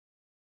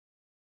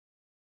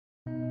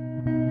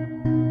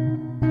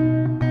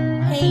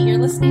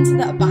listening to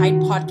the Abide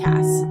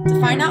podcast.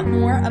 To find out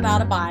more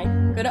about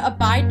Abide, go to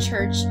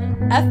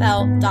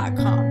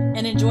abidechurchfl.com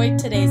and enjoy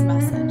today's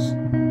message.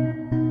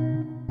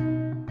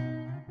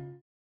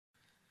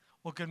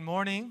 Well, good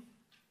morning.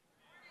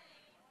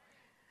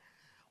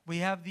 We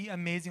have the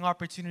amazing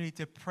opportunity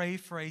to pray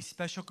for a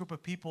special group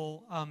of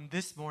people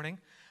this morning.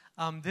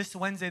 This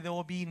Wednesday, there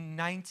will be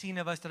 19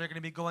 of us that are going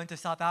to be going to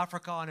South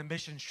Africa on a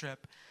mission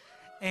trip.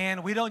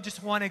 And we don't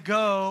just want to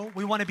go,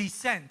 we want to be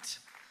sent.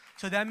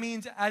 So that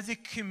means as a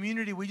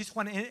community, we just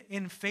want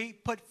to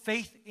put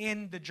faith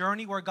in the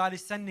journey where God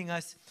is sending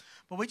us.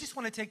 But we just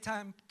want to take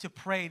time to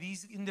pray.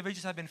 These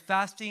individuals have been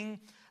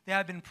fasting, they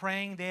have been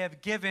praying, they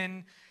have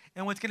given.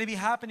 And what's going to be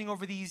happening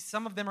over these,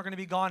 some of them are going to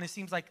be gone, it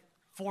seems like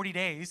 40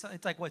 days.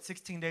 It's like,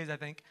 16 days, I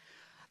think.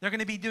 They're going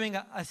to be doing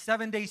a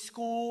 7-day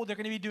school. They're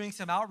going to be doing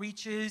some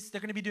outreaches.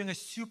 They're going to be doing a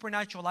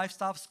supernatural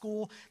lifestyle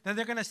school. Then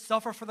they're going to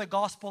suffer for the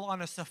gospel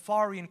on a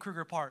safari in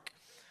Kruger Park.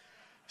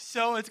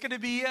 So it's going to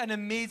be an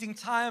amazing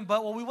time.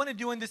 But what we want to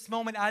do in this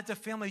moment as a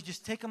family is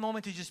just take a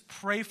moment to just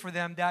pray for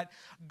them, that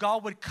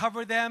God would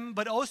cover them,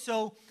 but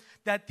also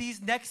that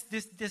this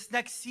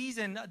next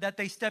season that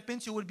they step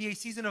into would be a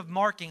season of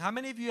marking. How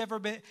many of you ever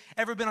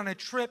been on a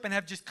trip and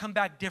have just come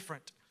back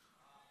different?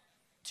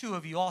 2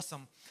 of you,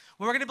 awesome.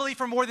 Well, we're going to believe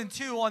for more than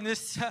 2 on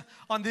this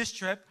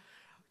trip.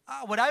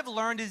 What I've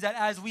learned is that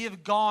as we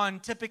have gone,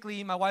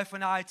 typically my wife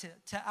and I,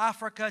 to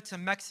Africa, to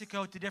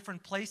Mexico, to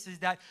different places,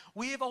 that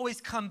we have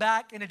always come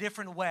back in a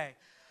different way.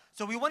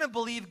 So we want to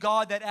believe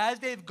God that as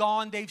they've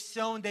gone, they've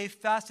sown, they've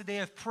fasted, they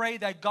have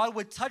prayed, that God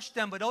would touch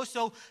them, but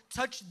also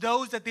touch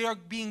those that they are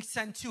being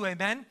sent to,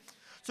 amen?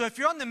 So if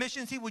you're on the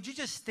mission team, would you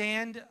just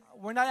stand?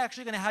 We're not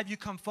actually going to have you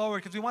come forward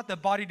because we want the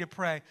body to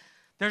pray.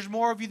 There's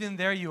more of you than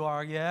there you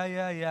are.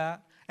 Yeah.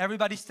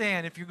 Everybody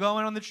stand. If you're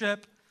going on the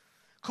trip,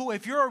 cool.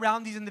 If you're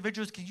around these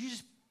individuals, can you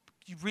just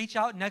reach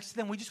out next to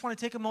them? We just want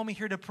to take a moment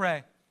here to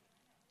pray.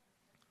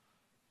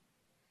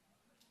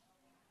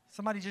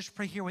 Somebody just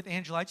pray here with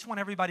Angela. I just want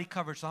everybody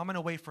covered, so I'm going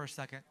to wait for a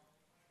second.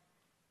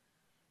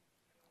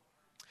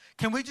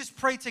 Can we just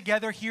pray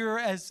together here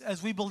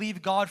as we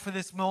believe God for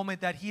this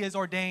moment that He has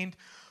ordained?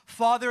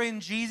 Father, in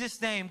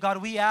Jesus' name, God,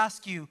 we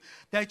ask you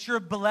that your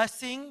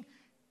blessing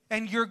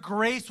and your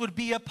grace would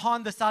be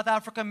upon the South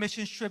Africa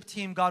mission trip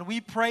team, God.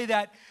 We pray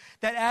that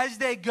as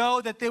they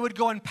go, that they would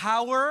go in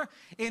power,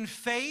 in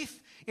faith,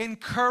 in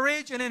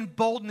courage, and in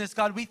boldness,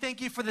 God. We thank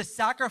you for the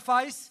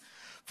sacrifice,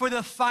 for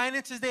the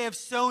finances they have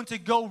sown to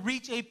go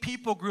reach a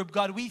people group,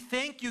 God. We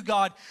thank you,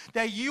 God,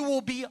 that you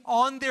will be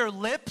on their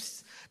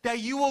lips, that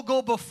you will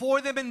go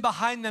before them and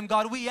behind them,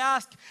 God. We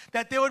ask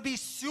that there would be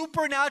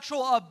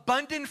supernatural,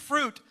 abundant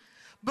fruit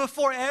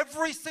before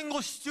every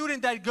single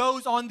student that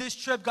goes on this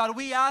trip, God.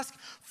 We ask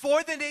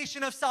for the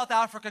nation of South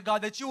Africa,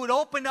 God, that you would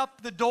open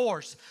up the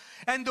doors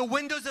and the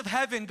windows of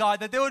heaven, God,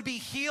 that there would be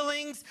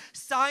healings,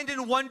 signs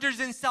and wonders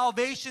and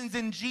salvations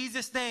in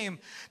Jesus' name,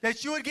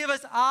 that you would give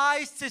us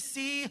eyes to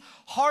see,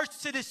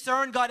 hearts to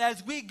discern, God,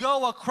 as we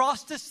go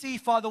across the sea,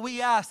 Father.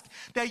 We ask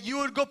that you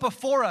would go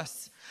before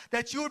us,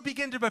 that you would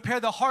begin to prepare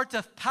the hearts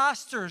of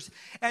pastors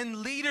and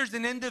leaders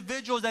and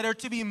individuals that are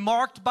to be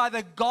marked by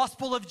the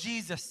gospel of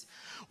Jesus.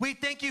 We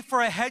thank you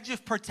for a hedge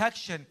of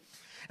protection.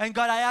 And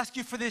God, I ask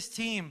you for this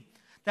team,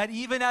 that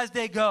even as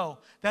they go,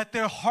 that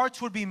their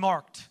hearts would be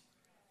marked.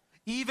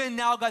 Even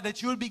now, God,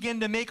 that you would begin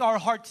to make our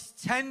hearts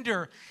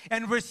tender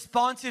and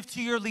responsive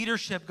to your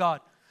leadership, God.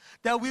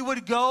 That we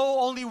would go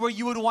only where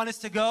you would want us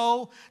to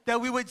go.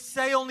 That we would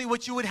say only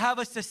what you would have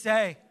us to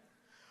say.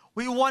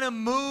 We want to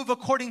move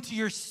according to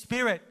your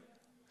spirit,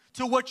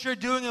 to what you're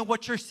doing and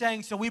what you're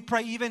saying. So we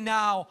pray even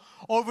now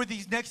over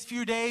these next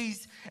few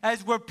days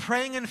as we're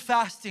praying and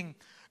fasting,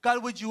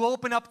 God, would you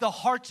open up the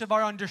hearts of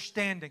our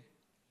understanding?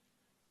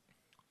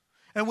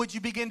 And would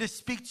you begin to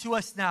speak to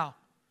us now?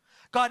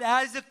 God,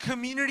 as a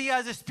community,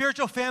 as a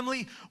spiritual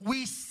family,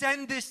 we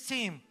send this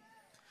team.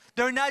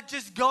 They're not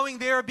just going,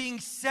 they are being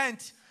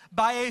sent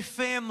by a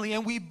family.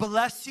 And we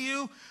bless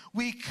you,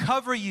 we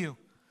cover you.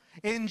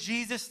 In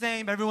Jesus'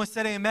 name, everyone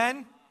said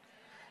amen.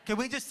 Can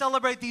we just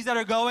celebrate these that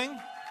are going?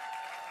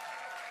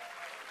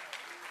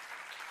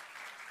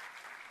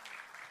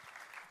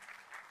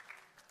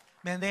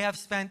 Man, they have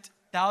spent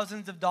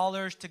thousands of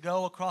dollars to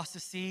go across the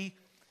sea,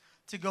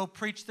 to go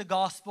preach the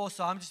gospel.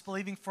 So I'm just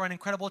believing for an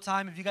incredible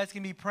time. If you guys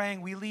can be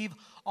praying, we leave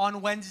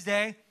on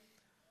Wednesday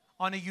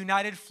on a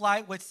United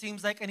flight, which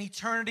seems like an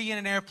eternity in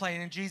an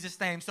airplane, in Jesus'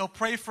 name. So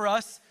pray for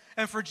us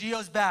and for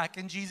Gio's back,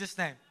 in Jesus'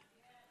 name.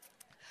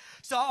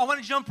 So I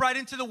want to jump right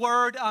into the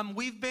word.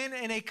 We've been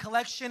in a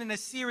collection, in a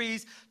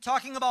series,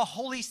 talking about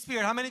Holy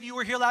Spirit. How many of you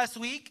were here last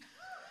week?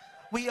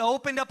 We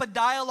opened up a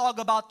dialogue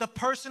about the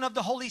person of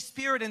the Holy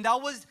Spirit, and that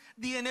was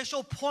the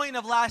initial point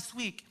of last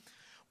week.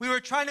 We were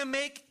trying to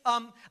make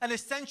an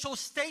essential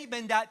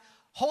statement that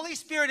Holy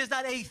Spirit is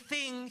not a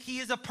thing, He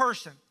is a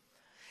person.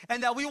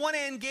 And that we want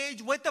to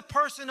engage with the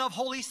person of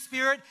Holy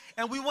Spirit,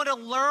 and we want to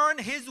learn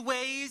His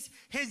ways,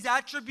 His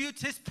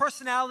attributes, His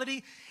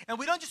personality. And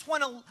we don't just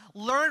want to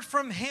learn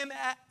from Him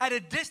at a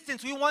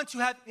distance. We want to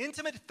have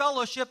intimate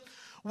fellowship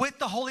with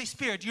the Holy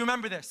Spirit. Do you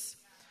remember this?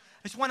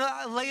 I just want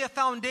to lay a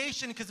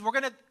foundation because we're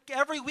going to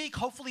every week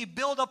hopefully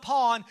build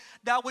upon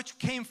that which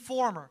came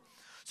former.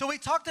 So we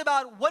talked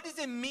about what does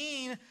it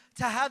mean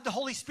to have the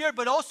Holy Spirit,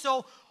 but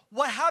also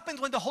what happens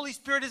when the Holy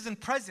Spirit isn't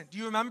present. Do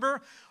you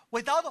remember?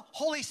 Without the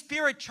Holy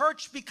Spirit,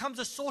 church becomes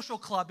a social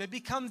club. It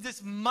becomes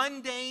this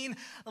mundane,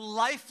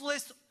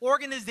 lifeless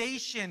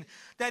organization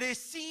that is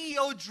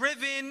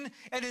CEO-driven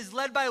and is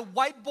led by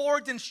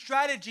whiteboards and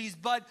strategies.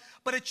 But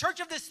a church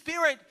of the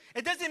Spirit,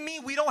 it doesn't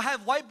mean we don't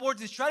have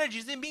whiteboards and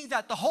strategies. It means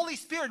that the Holy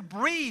Spirit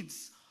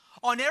breathes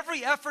on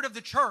every effort of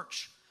the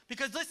church.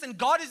 Because listen,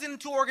 God is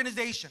into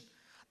organization.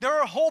 There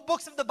are whole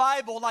books of the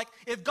Bible, like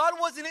if God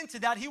wasn't into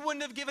that, he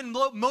wouldn't have given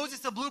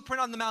Moses a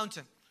blueprint on the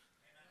mountain.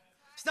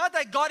 It's not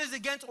that God is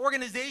against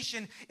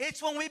organization.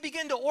 It's when we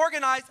begin to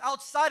organize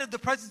outside of the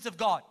presence of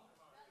God.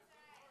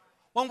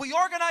 When we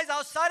organize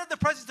outside of the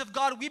presence of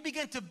God, we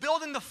begin to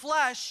build in the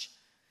flesh,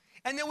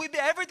 and then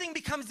everything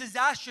becomes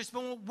disastrous.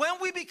 But when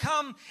we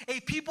become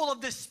a people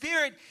of the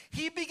Spirit,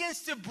 he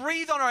begins to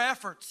breathe on our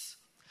efforts.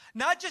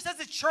 Not just as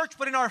a church,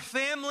 but in our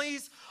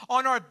families,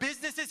 on our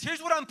businesses.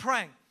 Here's what I'm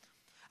praying.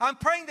 I'm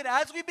praying that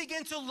as we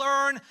begin to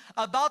learn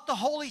about the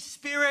Holy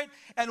Spirit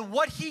and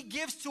what he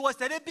gives to us,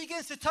 that it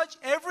begins to touch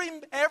every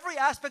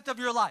aspect of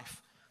your life.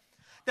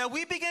 That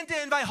we begin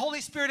to invite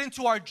Holy Spirit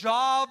into our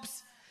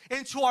jobs,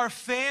 into our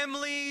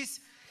families,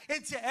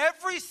 into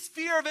every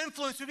sphere of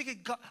influence.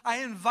 I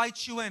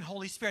invite you in,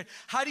 Holy Spirit.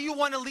 How do you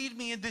want to lead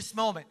me in this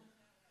moment?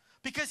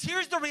 Because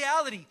here's the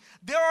reality.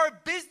 There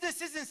are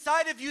businesses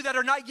inside of you that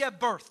are not yet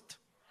birthed.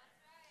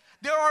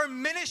 There are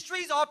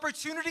ministries,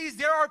 opportunities.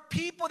 There are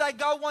people that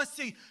God wants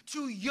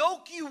to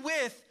yoke you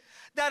with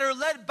that are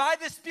led by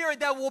the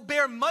Spirit that will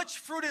bear much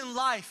fruit in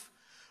life.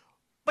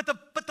 But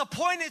the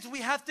point is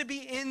we have to be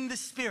in the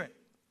Spirit.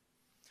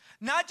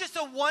 Not just a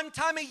one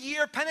time a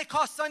year,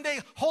 Pentecost Sunday,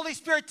 Holy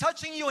Spirit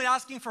touching you and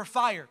asking for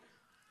fire.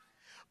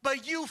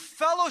 But you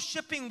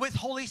fellowshipping with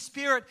Holy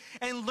Spirit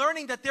and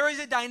learning that there is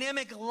a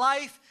dynamic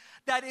life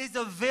that is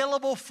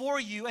available for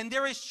you. And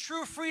there is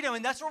true freedom.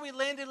 And that's where we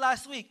landed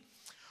last week.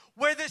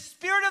 Where the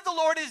Spirit of the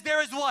Lord is,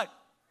 there is what?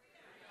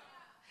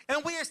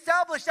 And we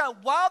established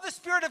that while the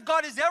Spirit of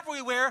God is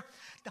everywhere,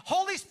 the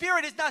Holy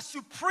Spirit is not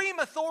supreme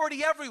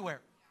authority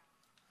everywhere.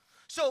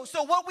 So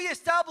what we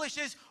established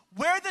is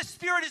where the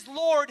Spirit is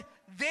Lord,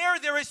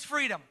 there is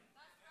freedom.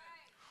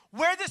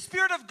 Where the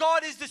Spirit of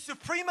God is the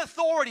supreme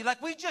authority, like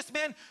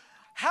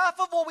half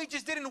of what we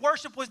just did in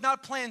worship was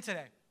not planned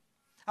today.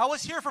 I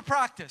was here for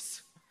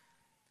practice.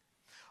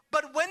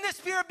 But when the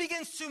Spirit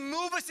begins to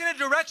move us in a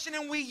direction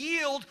and we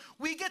yield,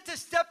 we get to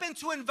step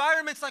into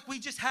environments like we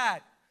just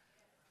had.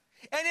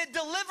 And it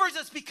delivers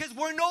us because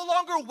we're no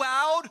longer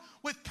wowed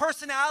with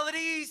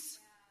personalities,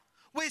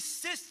 with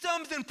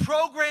systems and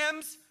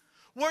programs.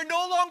 We're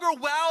no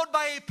longer wowed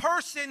by a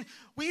person.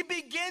 We're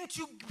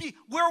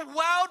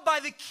wowed by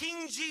the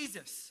King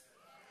Jesus,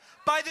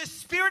 by the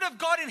Spirit of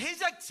God and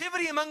his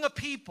activity among a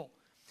people.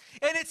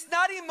 And it's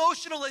not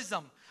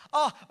emotionalism.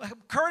 Oh,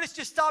 Curtis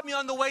just stopped me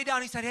on the way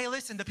down. He said, hey,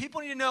 listen, the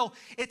people need to know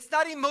it's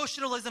not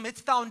emotionalism,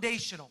 it's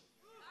foundational.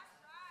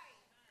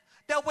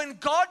 That when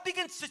God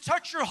begins to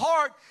touch your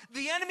heart,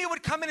 the enemy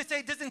would come in and say,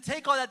 it doesn't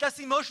take all that, that's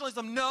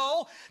emotionalism.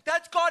 No,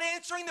 that's God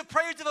answering the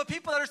prayers of a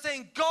people that are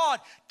saying, God,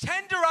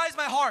 tenderize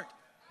my heart.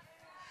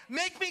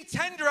 Make me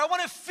tender. I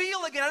want to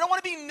feel again. I don't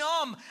want to be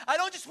numb. I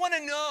don't just want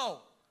to know.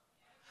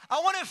 I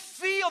want to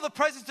feel the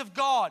presence of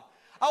God.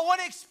 I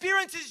want to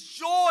experience his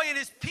joy and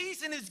his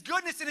peace and his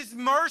goodness and his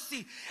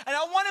mercy. And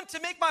I want him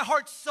to make my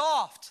heart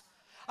soft.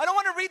 I don't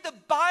want to read the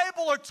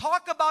Bible or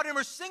talk about him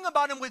or sing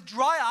about him with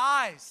dry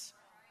eyes.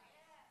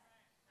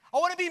 I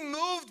want to be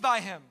moved by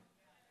him.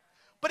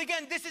 But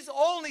again, this is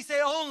only,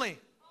 say only.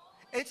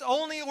 It's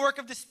only a work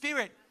of the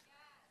Spirit.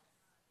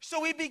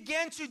 So we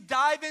began to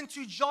dive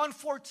into John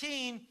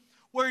 14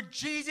 where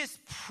Jesus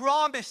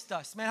promised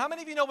us. Man, how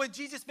many of you know when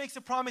Jesus makes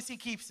a promise, he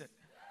keeps it?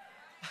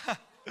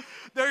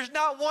 There's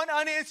not one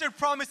unanswered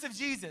promise of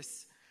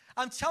Jesus.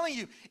 I'm telling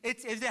you,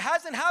 if it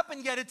hasn't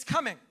happened yet, it's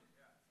coming.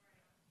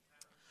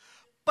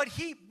 But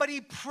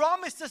he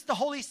promised us the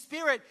Holy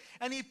Spirit,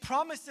 and he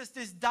promised us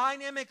this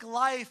dynamic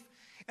life.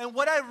 And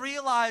what I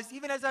realized,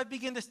 even as I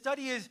begin to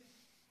study, is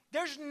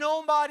there's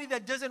nobody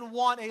that doesn't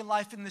want a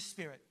life in the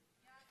Spirit.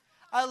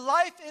 A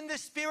life in the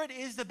Spirit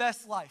is the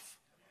best life.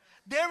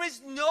 There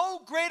is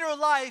no greater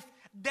life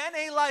than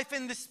a life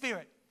in the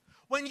Spirit.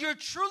 When you're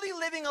truly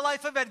living a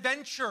life of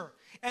adventure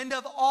and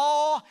of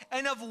awe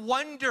and of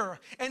wonder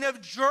and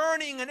of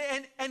journeying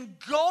and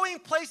going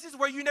places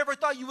where you never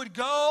thought you would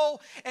go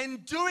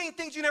and doing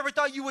things you never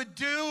thought you would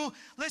do.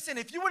 Listen,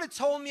 if you would have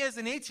told me as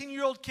an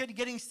 18-year-old kid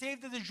getting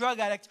saved as a drug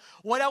addict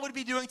what I would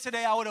be doing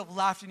today, I would have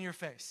laughed in your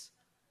face.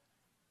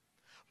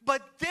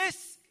 But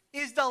this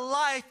is the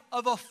life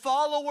of a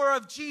follower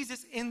of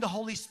Jesus in the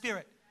Holy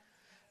Spirit.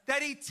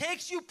 That he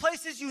takes you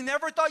places you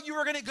never thought you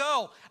were going to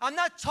go. I'm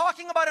not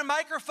talking about a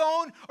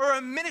microphone or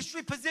a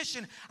ministry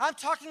position. I'm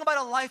talking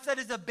about a life that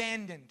is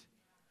abandoned.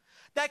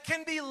 That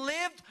can be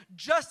lived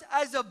just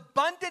as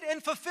abundant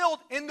and fulfilled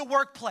in the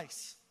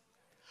workplace.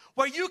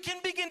 where you can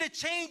begin to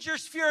change your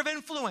sphere of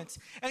influence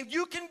and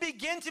you can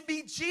begin to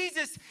be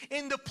Jesus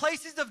in the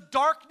places of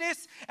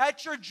darkness,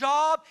 at your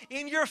job,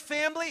 in your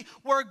family,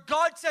 where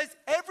God says,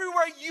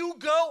 everywhere you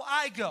go,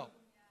 I go.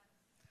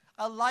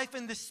 A life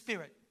in the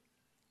Spirit.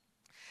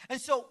 And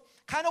so,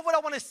 kind of what I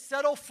want to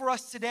settle for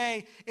us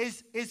today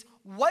is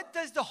what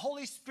does the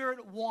Holy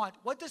Spirit want?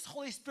 What does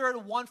Holy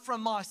Spirit want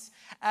from us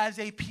as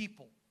a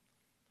people?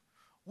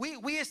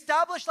 We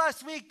established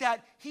last week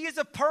that he is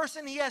a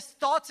person, he has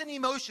thoughts and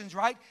emotions,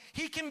 right?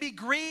 He can be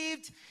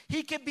grieved,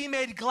 he can be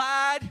made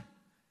glad,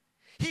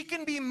 he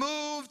can be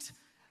moved.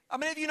 How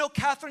many of you know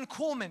Catherine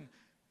Kuhlman?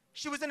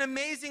 She was an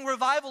amazing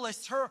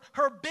revivalist.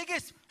 Her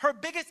biggest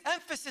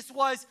emphasis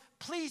was,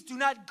 please do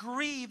not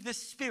grieve the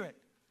Spirit.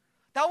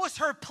 That was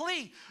her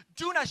plea.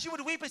 She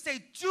would weep and say,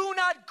 do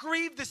not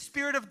grieve the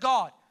Spirit of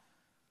God.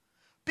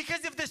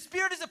 Because if the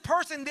Spirit is a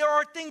person, there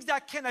are things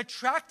that can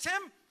attract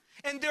him,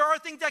 and there are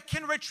things that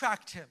can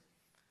retract him.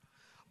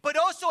 But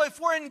also,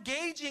 if we're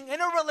engaging in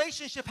a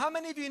relationship, how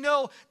many of you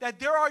know that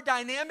there are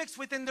dynamics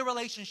within the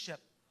relationship?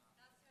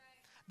 That's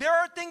right. There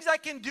are things I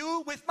can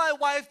do with my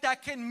wife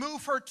that can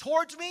move her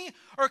towards me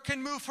or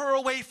can move her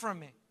away from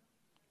me.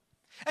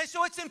 And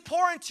so it's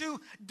important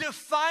to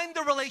define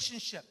the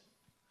relationship.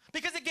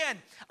 Because again,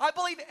 I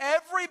believe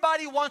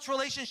everybody wants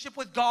relationship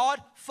with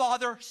God,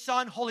 Father,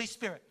 Son, Holy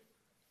Spirit.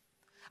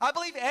 I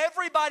believe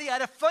everybody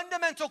at a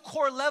fundamental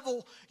core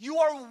level, you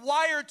are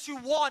wired to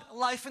want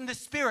life in the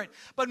Spirit.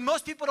 But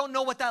most people don't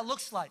know what that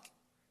looks like.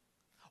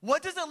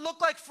 What does it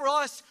look like for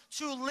us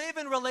to live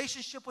in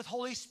relationship with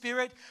Holy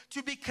Spirit,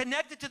 to be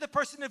connected to the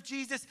person of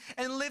Jesus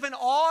and live in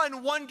awe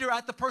and wonder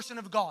at the person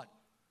of God?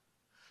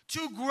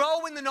 To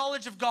grow in the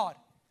knowledge of God.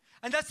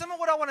 And that's some of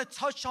what I want to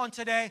touch on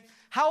today,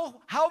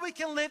 how we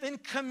can live in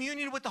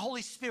communion with the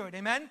Holy Spirit,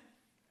 amen?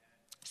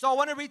 So I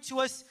want to read to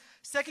us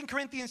 2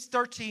 Corinthians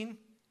 13.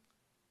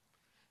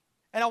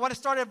 And I want to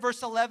start at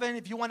verse 11.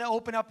 If you want to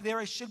open up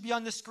there, it should be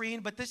on the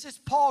screen. But this is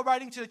Paul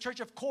writing to the church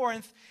of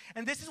Corinth.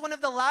 And this is one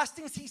of the last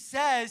things he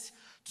says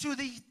to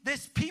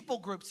this people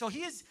group. So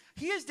he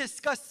has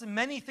discussed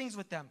many things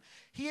with them.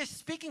 He is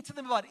speaking to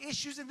them about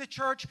issues in the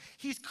church.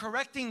 He's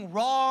correcting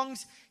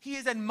wrongs. He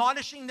is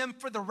admonishing them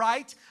for the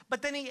right.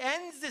 But then he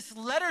ends this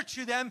letter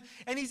to them,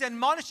 and he's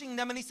admonishing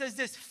them. And he says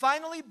this,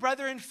 finally,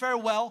 brethren,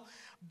 farewell.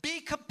 Be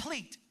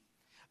complete.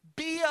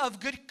 Be of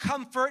good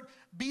comfort,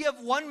 be of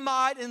one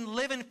mind, and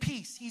live in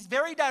peace. He's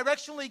very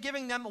directionally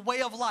giving them a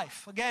way of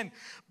life. Again,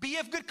 be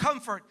of good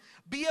comfort,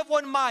 be of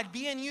one mind,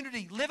 be in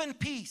unity, live in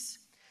peace.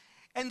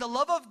 And the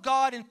love of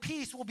God and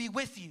peace will be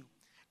with you.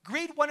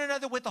 Greet one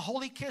another with a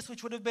holy kiss,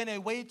 which would have been a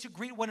way to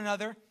greet one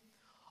another.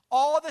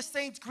 All the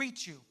saints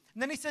greet you.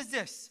 And then he says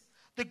this,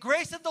 the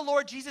grace of the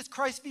Lord Jesus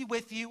Christ be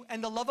with you,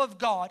 and the love of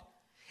God,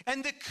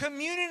 and the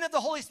communion of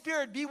the Holy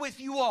Spirit be with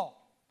you all.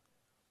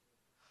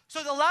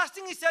 So the last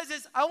thing he says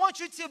is, I want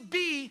you to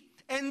be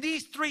in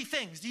these three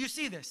things. Do you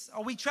see this?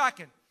 Are we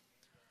tracking?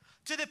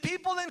 To the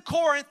people in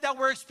Corinth that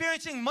were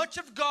experiencing much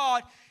of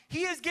God, he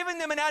is giving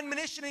them an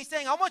admonition. He's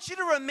saying, I want you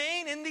to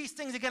remain in these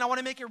things. Again, I want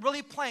to make it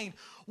really plain.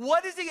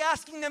 What is he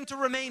asking them to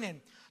remain in?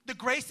 The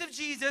grace of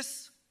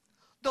Jesus,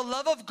 the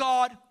love of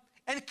God,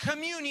 and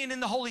communion in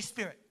the Holy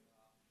Spirit.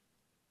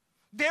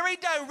 Very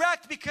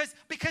direct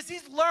because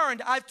he's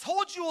learned. I've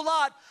told you a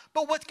lot,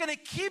 but what's going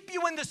to keep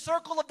you in the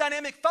circle of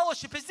dynamic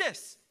fellowship is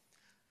this.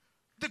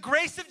 The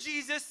grace of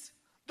Jesus,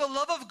 the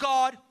love of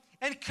God,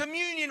 and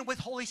communion with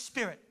Holy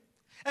Spirit.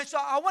 And so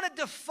I want to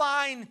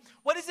define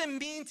what does it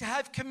mean to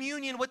have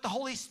communion with the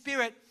Holy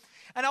Spirit.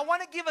 And I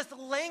want to give us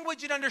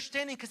language and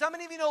understanding, because how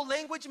many of you know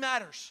language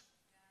matters?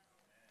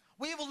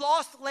 We've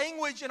lost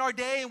language in our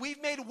day, and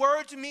we've made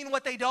words mean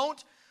what they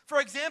don't.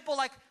 For example,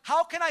 like,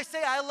 how can I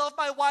say I love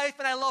my wife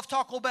and I love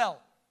Taco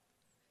Bell?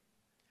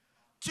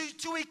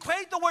 To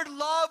equate the word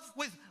love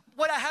with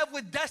what I have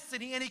with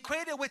destiny and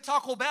equate it with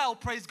Taco Bell,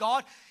 praise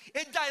God,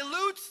 it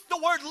dilutes the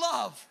word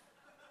love.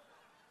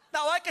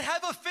 Now, I could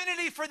have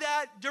affinity for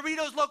that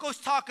Doritos Locos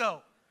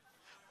Taco,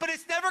 but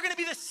it's never going to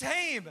be the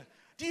same.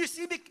 Do you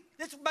see?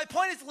 My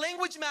point is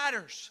language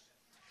matters.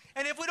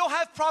 And if we don't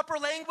have proper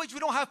language, we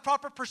don't have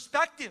proper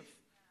perspective.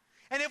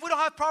 And if we don't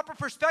have proper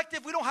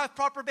perspective, we don't have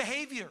proper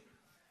behavior.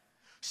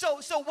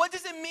 So what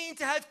does it mean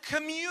to have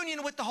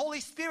communion with the Holy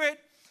Spirit?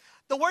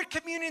 The word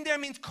communion there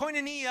means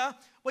koinonia,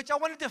 which I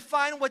want to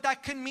define what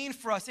that can mean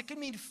for us. It can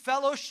mean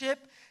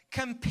fellowship,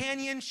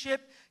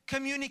 companionship,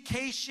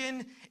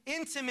 communication,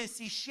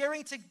 intimacy,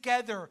 sharing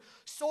together,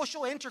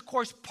 social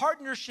intercourse,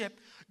 partnership,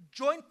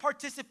 joint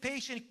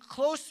participation,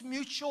 close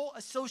mutual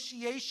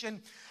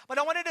association. But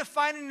I want to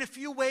define it in a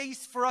few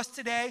ways for us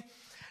today,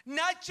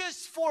 not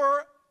just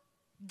for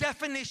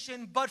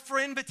definition, but for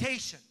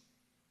invitation.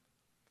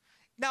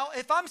 Now,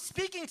 if I'm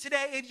speaking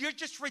today and you're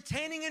just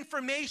retaining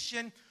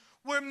information,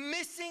 we're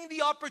missing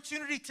the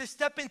opportunity to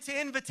step into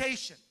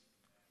invitation.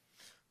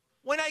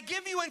 When I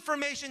give you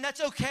information,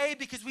 that's okay,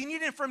 because we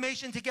need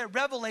information to get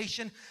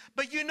revelation,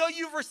 but you know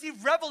you've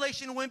received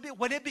revelation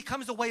when it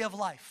becomes a way of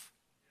life.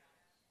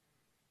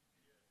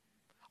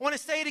 I want to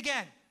say it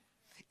again.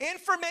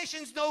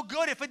 Information's no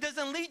good if it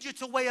doesn't lead you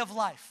to a way of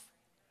life.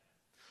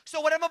 So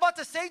what I'm about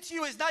to say to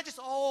you is not just,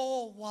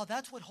 oh, well,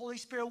 that's what Holy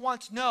Spirit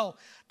wants. No,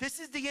 this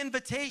is the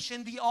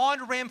invitation, the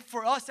on-ramp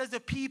for us as a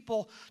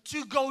people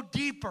to go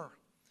deeper.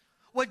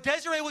 What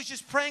Desiree was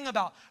just praying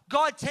about.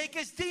 God, take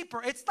us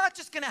deeper. It's not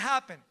just going to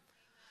happen.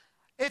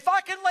 If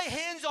I can lay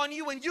hands on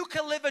you and you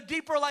can live a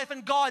deeper life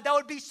in God, that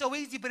would be so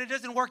easy, but it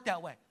doesn't work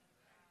that way.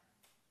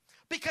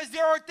 Because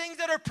there are things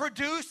that are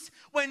produced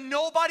when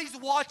nobody's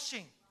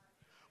watching,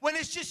 when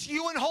it's just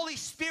you and Holy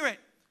Spirit,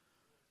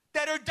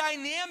 that are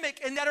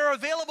dynamic and that are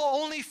available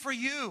only for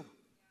you.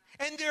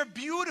 And they're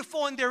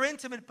beautiful and they're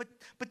intimate,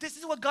 but this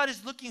is what God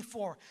is looking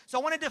for. So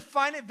I want to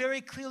define it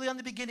very clearly on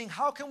the beginning.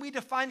 How can we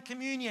define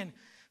communion?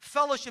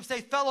 Fellowship, say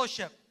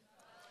fellowship.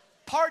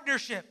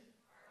 Partnership.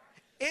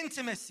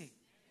 Intimacy.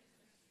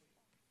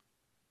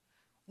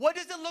 What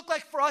does it look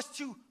like for us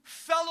to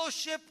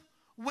fellowship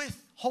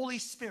with Holy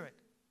Spirit?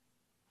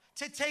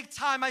 To take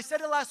time. I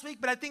said it last week,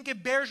 but I think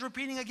it bears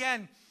repeating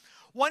again.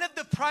 One of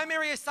the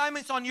primary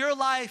assignments on your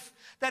life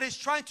that is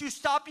trying to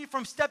stop you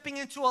from stepping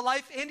into a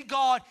life in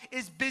God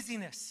is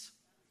busyness.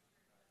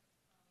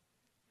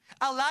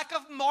 A lack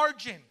of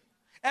margin.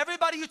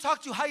 Everybody you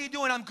talk to, how you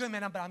doing? I'm good,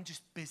 man, but I'm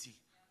just busy.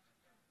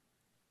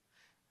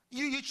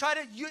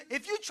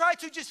 If you try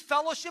to just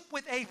fellowship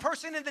with a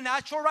person in the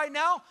natural right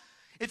now,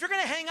 if you're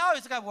going to hang out,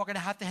 it's like, we're going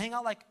to have to hang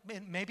out like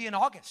maybe in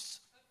August.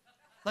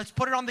 Let's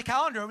put it on the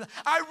calendar.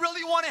 I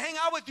really want to hang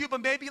out with you,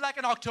 but maybe like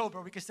in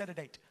October, we can set a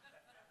date.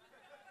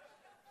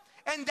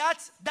 And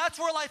that's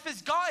where life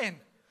has gotten,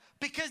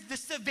 because the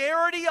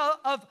severity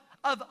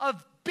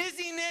of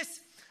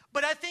busyness.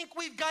 But I think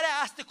we've got to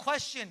ask the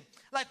question,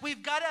 like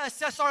we've got to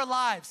assess our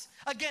lives,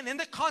 again, in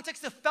the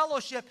context of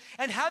fellowship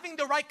and having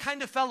the right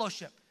kind of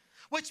fellowship,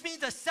 which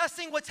means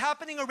assessing what's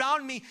happening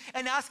around me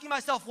and asking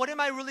myself, what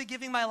am I really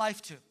giving my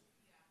life to?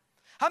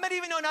 How many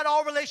of you know not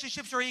all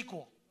relationships are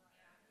equal?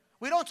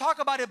 We don't talk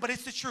about it, but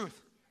it's the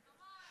truth.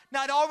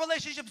 Not all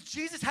relationships.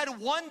 Jesus had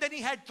 1, then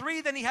he had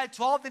 3, then he had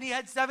 12, then he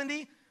had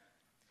 70.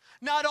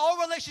 Not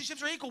all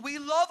relationships are equal. We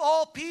love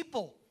all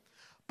people.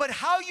 But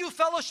how you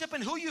fellowship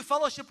and who you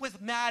fellowship with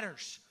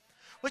matters.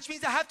 Which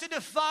means I have to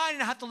define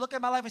and I have to look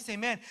at my life and say,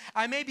 man,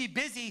 I may be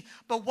busy,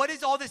 but what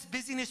is all this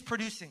busyness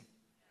producing?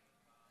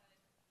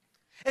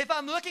 If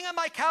I'm looking at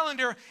my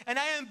calendar and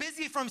I am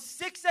busy from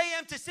 6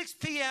 a.m. to 6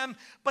 p.m.,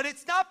 but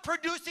it's not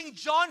producing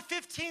John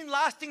 15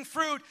 lasting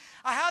fruit,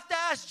 I have to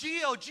ask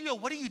Gio,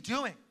 what are you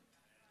doing?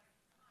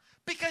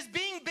 Because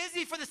being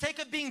busy for the sake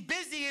of being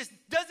busy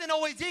doesn't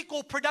always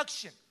equal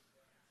production.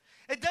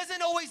 It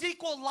doesn't always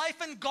equal life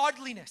and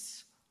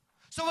godliness.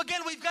 So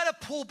again, we've got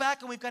to pull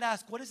back and we've got to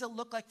ask, what does it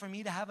look like for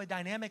me to have a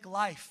dynamic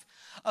life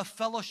of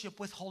fellowship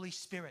with Holy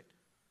Spirit?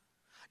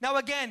 Now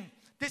again,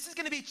 this is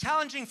going to be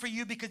challenging for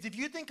you, because if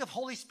you think of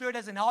Holy Spirit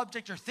as an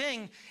object or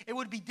thing, it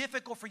would be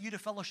difficult for you to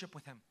fellowship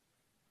with him.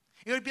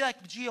 It would be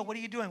like, Gio, what are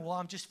you doing? Well,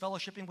 I'm just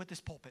fellowshipping with this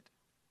pulpit.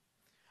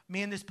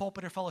 Me and this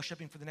pulpit are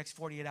fellowshipping for the next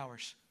 48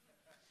 hours.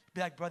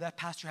 Be like, bro, that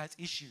pastor has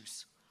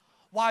issues.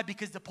 Why?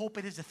 Because the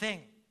pulpit is a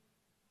thing.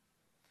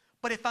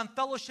 But if I'm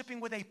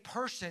fellowshipping with a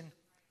person,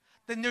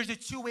 then there's a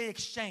two-way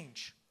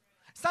exchange.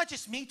 It's not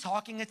just me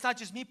talking. It's not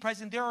just me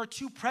present. There are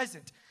two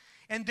present.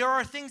 And there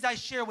are things I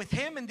share with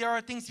him, and there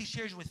are things he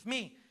shares with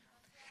me.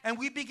 And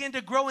we begin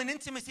to grow in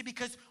intimacy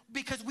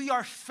because we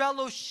are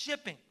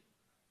fellowshipping.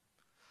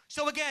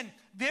 So again,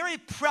 very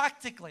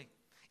practically,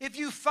 if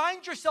you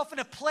find yourself in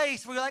a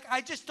place where you're like,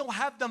 I just don't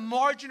have the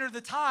margin or the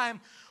time,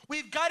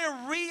 we've got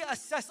to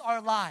reassess our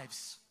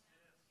lives.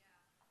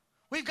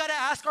 We've got to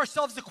ask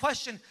ourselves the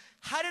question,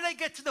 how did I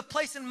get to the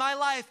place in my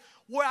life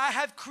where I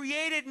have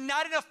created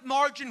not enough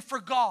margin for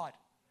God?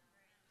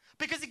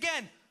 Because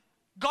again,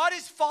 God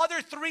is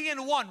Father 3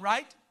 in 1,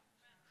 right?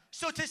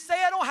 So to say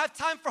I don't have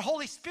time for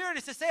Holy Spirit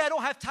is to say I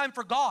don't have time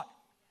for God.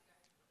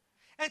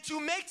 And to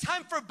make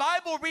time for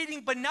Bible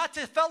reading but not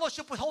to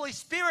fellowship with Holy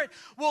Spirit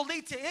will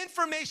lead to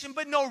information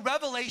but no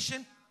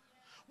revelation,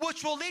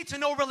 which will lead to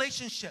no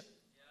relationship.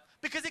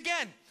 Because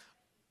again,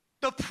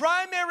 the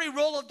primary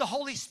role of the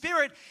Holy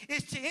Spirit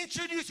is to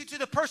introduce you to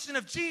the person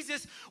of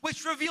Jesus,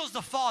 which reveals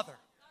the Father.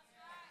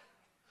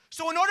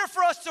 So in order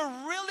for us to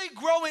really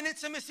grow in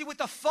intimacy with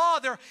the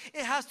Father,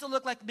 it has to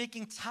look like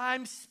making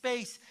time,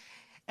 space,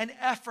 and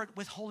effort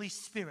with Holy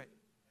Spirit.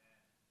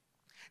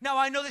 Now,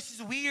 I know this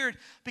is weird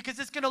because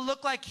it's going to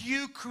look like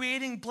you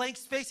creating blank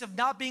space of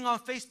not being on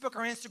Facebook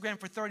or Instagram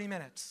for 30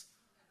 minutes.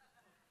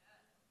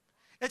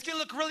 It's going to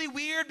look really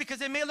weird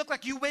because it may look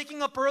like you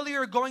waking up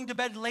earlier or going to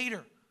bed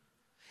later.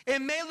 It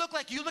may look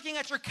like you looking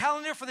at your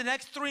calendar for the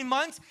next 3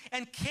 months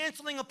and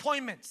canceling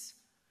appointments.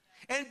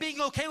 And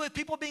being okay with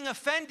people being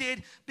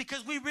offended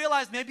because we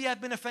realize maybe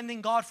I've been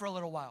offending God for a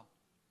little while.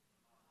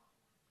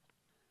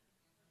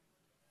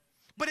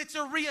 But it's a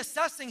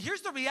reassessing.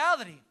 Here's the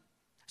reality.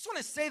 I just want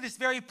to say this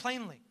very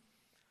plainly.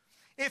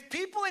 If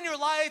people in your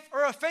life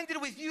are offended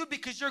with you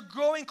because you're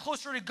growing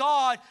closer to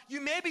God,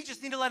 you maybe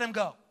just need to let them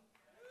go.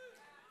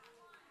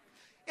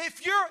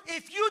 If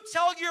you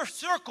tell your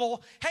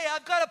circle, hey,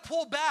 I've got to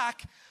pull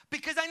back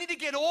because I need to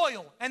get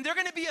oil, and they're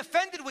going to be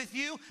offended with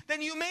you,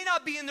 then you may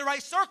not be in the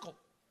right circle.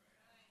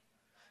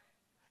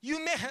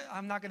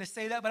 I'm not going to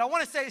say that, but I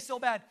want to say it so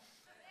bad.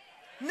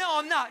 No,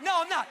 I'm not. No,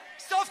 I'm not.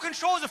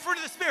 Self-control is a fruit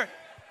of the Spirit.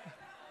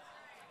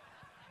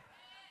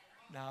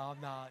 No,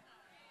 I'm not.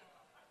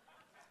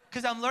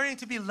 Because I'm learning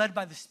to be led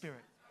by the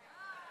Spirit.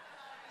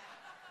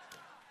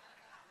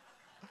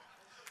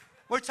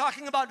 We're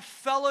talking about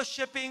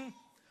fellowshipping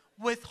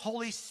with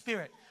Holy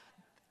Spirit.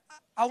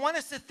 I want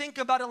us to think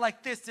about it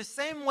like this, the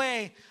same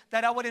way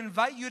that I would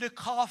invite you to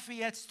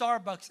coffee at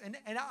Starbucks. And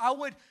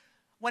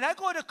when I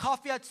go to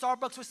coffee at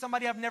Starbucks with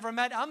somebody I've never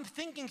met, I'm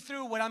thinking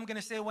through what I'm going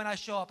to say when I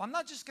show up. I'm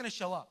not just going to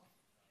show up.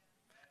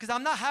 Because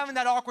I'm not having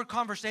that awkward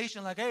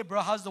conversation like, hey,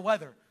 bro, how's the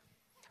weather?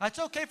 That's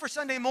okay for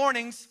Sunday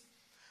mornings.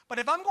 But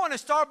if I'm going to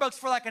Starbucks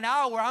for like an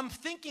hour, I'm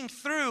thinking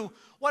through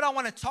what I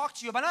want to talk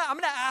to you about. I'm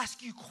going to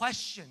ask you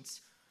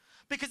questions.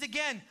 Because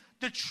again,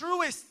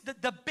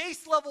 the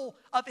base level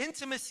of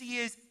intimacy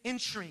is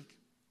intrigue.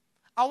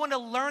 I want to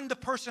learn the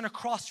person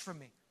across from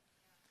me.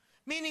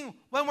 Meaning,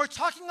 when we're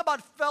talking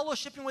about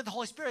fellowshipping with the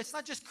Holy Spirit, it's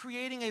not just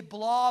creating a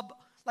blob,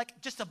 like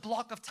just a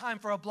block of time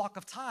for a block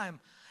of time.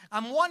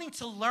 I'm wanting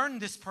to learn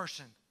this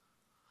person.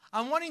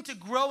 I'm wanting to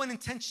grow in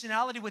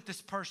intentionality with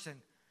this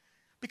person.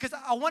 Because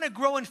I want to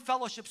grow in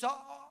fellowship, so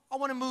I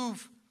want to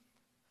move.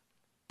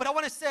 But I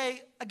want to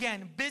say,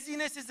 again,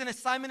 busyness is an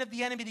assignment of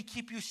the enemy to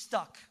keep you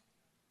stuck.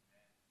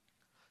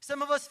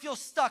 Some of us feel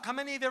stuck. How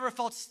many of you ever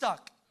felt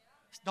stuck?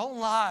 Don't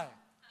lie.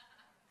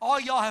 All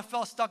y'all have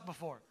felt stuck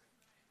before.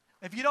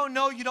 If you don't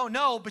know, you don't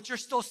know, but you're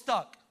still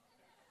stuck.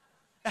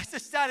 That's the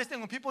saddest thing.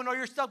 When people know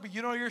you're stuck, but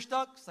you know you're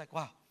stuck, it's like,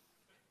 wow.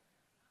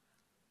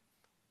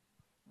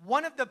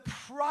 One of the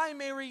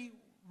primary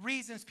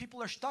reasons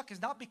people are stuck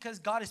is not because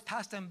God has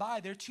passed them by.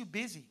 They're too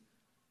busy.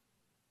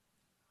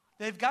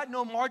 They've got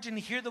no margin to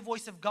hear the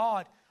voice of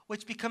God,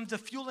 which becomes the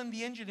fuel in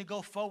the engine to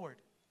go forward.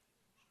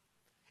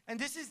 And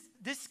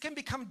this can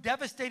become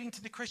devastating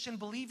to the Christian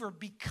believer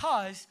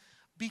because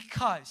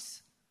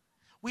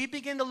we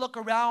begin to look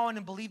around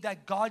and believe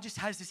that God just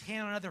has his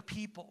hand on other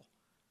people.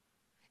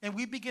 And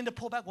we begin to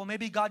pull back, well,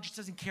 maybe God just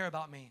doesn't care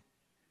about me.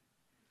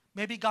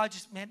 Maybe God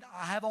just, man,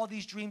 I have all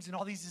these dreams and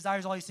all these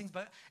desires, all these things,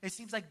 but it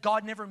seems like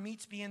God never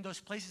meets me in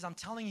those places. I'm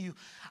telling you,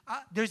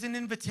 there's an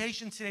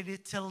invitation today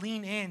to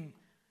lean in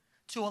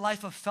to a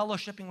life of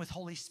fellowshipping with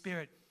Holy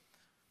Spirit.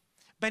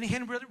 Benny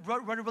Hinn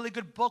wrote a really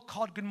good book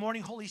called Good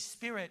Morning, Holy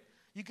Spirit.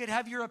 You could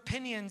have your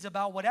opinions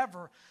about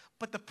whatever,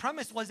 but the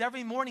premise was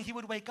every morning he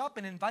would wake up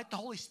and invite the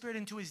Holy Spirit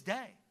into his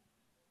day.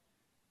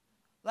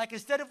 Like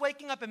instead of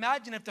waking up,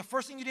 imagine if the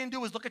first thing you didn't do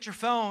was look at your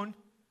phone,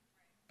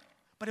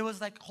 but it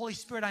was like, Holy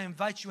Spirit, I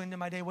invite you into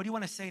my day. What do you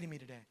want to say to me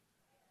today?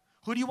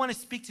 Who do you want to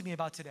speak to me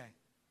about today?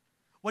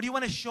 What do you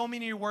want to show me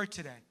in your word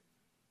today?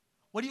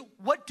 What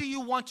do you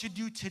want to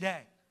do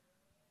today?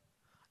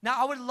 Now,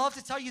 I would love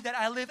to tell you that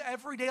I live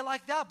every day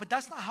like that, but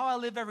that's not how I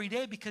live every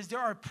day because there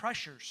are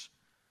pressures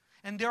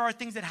and there are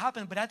things that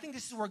happen. But I think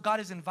this is where God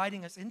is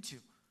inviting us into.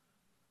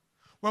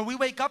 Where we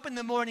wake up in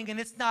the morning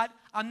and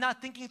I'm not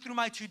thinking through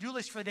my to-do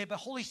list for the day, but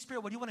Holy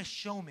Spirit, what do you want to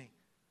show me?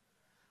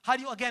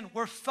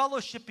 We're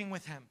fellowshipping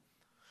with him.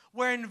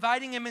 We're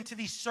inviting him into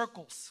these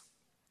circles.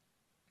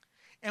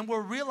 And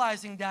we're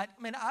realizing that,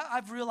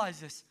 I've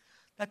realized this,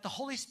 that the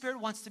Holy Spirit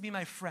wants to be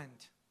my friend.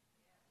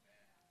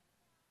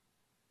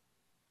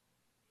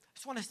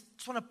 I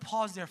just want to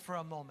pause there for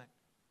a moment.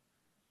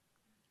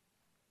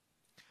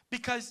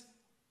 Because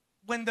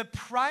when the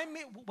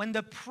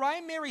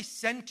primary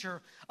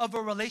center of a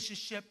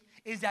relationship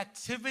is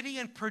activity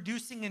and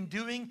producing and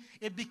doing,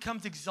 it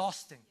becomes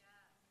exhausting.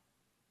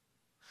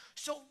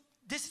 So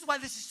this is why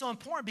this is so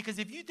important, because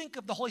if you think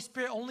of the Holy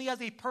Spirit only as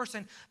a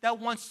person that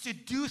wants to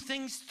do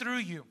things through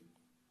you,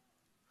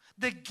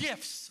 the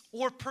gifts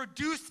or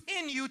produce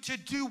in you to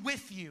do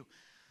with you,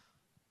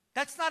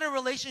 that's not a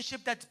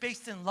relationship that's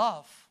based in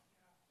love.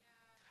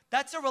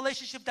 That's a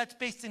relationship that's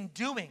based in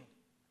doing.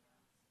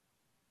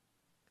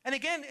 And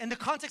again, in the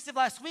context of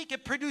last week,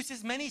 it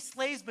produces many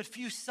slaves but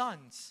few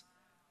sons.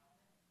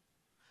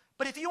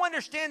 But if you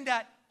understand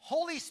that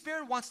Holy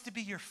Spirit wants to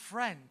be your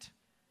friend,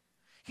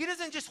 he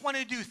doesn't just want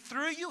to do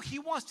through you, he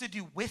wants to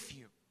do with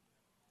you.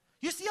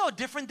 You see how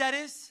different that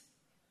is?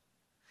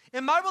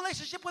 In my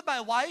relationship with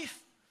my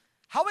wife,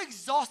 how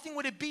exhausting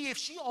would it be if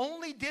she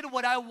only did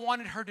what I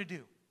wanted her to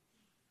do?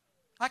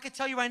 I can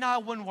tell you right now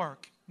it wouldn't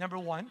work, number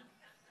one.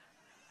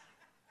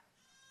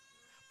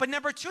 But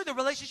number two, the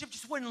relationship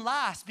just wouldn't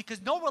last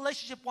because no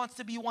relationship wants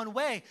to be one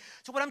way.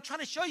 So what I'm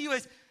trying to show you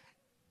is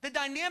the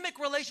dynamic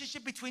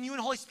relationship between you and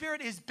Holy Spirit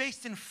is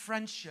based in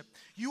friendship.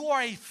 You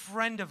are a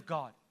friend of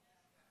God.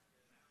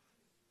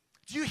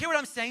 Do you hear what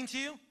I'm saying to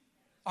you?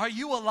 Are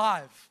you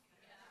alive?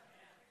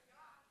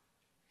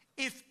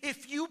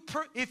 If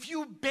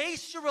you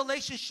base your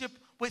relationship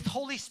with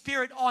Holy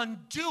Spirit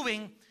on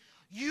doing,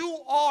 you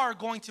are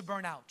going to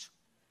burn out.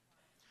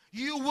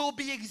 You will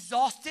be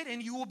exhausted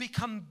and you will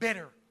become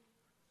bitter.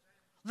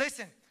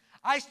 Listen,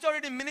 I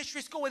started in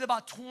ministry school with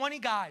about 20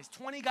 guys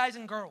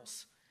and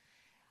girls.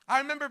 I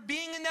remember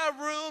being in that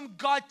room,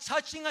 God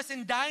touching us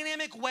in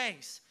dynamic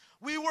ways.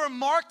 We were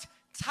marked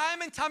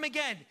time and time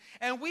again,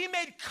 and we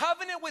made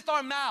covenant with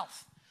our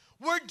mouth.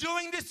 We're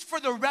doing this for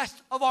the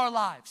rest of our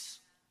lives.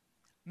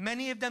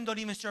 Many of them don't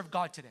even serve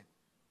God today.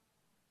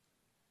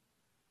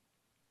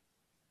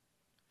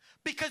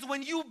 Because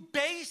when you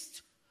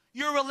based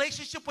your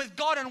relationship with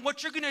God on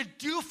what you're going to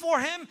do for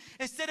him,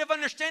 instead of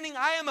understanding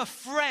I am a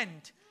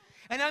friend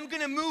and I'm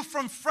going to move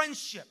from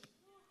friendship.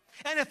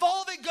 And if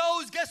all of it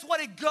goes, guess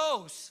what? It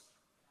goes.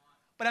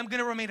 But I'm going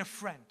to remain a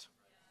friend.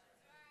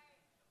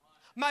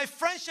 My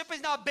friendship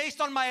is not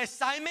based on my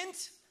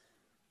assignment.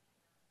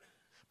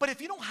 But if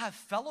you don't have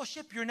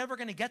fellowship, you're never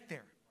going to get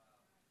there.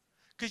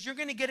 Because you're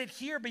going to get it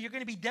here, but you're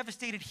going to be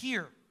devastated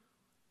here.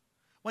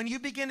 When you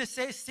begin to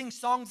sing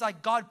songs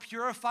like God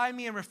purify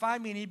me and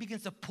refine me, and he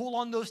begins to pull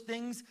on those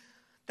things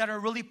that are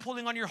really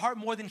pulling on your heart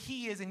more than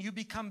he is, and you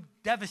become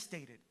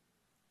devastated.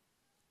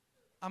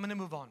 I'm going to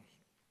move on.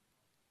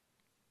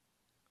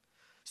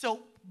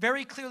 So,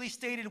 very clearly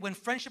stated, when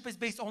friendship is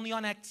based only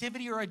on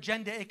activity or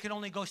agenda, it can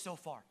only go so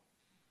far.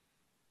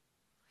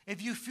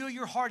 If you feel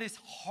your heart is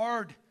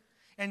hard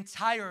and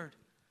tired,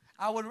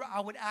 I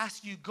would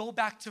ask you, go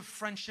back to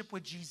friendship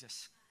with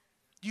Jesus.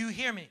 Do you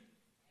hear me?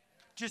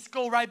 Just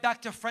go right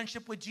back to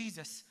friendship with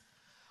Jesus.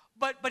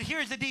 But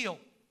here's the deal.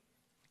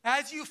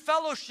 As you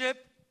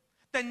fellowship,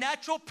 the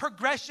natural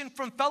progression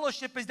from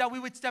fellowship is that we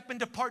would step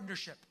into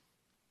partnership.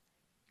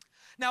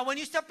 Now, when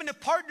you step into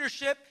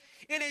partnership,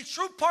 in a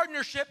true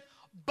partnership,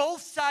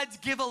 both sides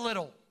give a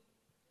little.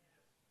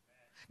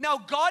 Now,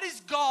 God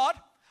is God.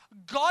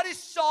 God is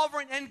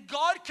sovereign, and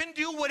God can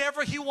do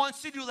whatever he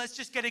wants to do. Let's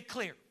just get it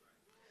clear.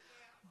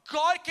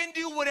 God can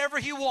do whatever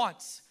he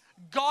wants.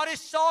 God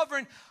is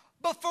sovereign.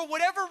 But for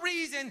whatever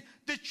reason,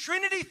 the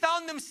Trinity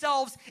found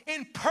themselves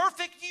in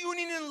perfect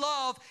union and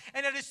love.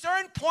 And at a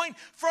certain point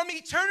from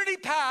eternity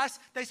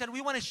past, they said, we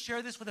want to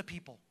share this with the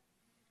people.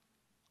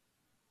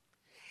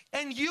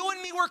 And you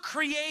and me were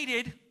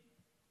created.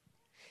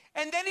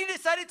 And then he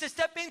decided to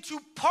step into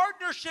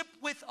partnership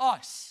with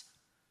us.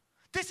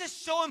 This is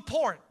so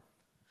important.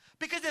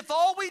 Because if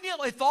all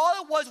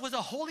it was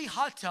a holy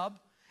hot tub,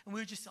 and we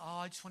were just,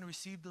 I just want to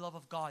receive the love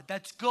of God,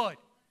 that's good.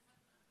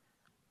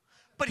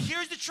 But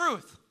here's the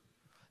truth.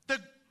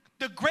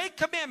 The great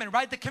commandment,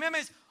 right? The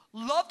commandment is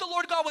love the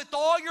Lord God with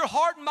all your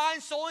heart,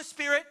 mind, soul, and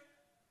spirit.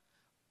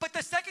 But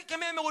the second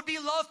commandment would be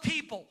love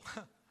people.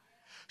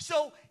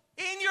 So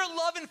in your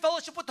love and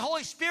fellowship with the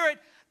Holy Spirit,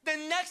 the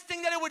next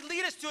thing that it would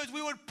lead us to is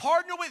we would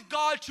partner with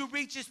God to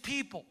reach his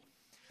people.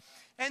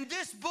 And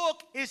this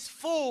book is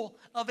full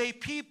of a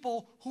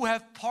people who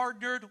have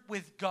partnered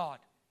with God.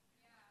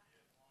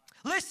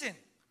 Listen,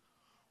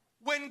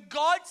 when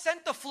God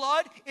sent the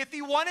flood, if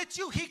he wanted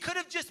to, he could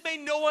have just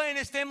made Noah and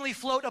his family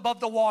float above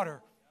the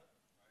water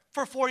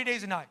for 40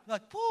 days a night.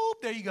 Like,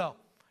 whoop, there you go.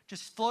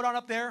 Just float on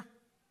up there.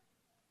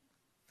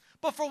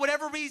 But for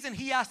whatever reason,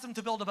 he asked them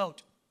to build a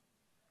boat.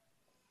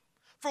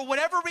 For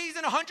whatever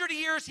reason, 100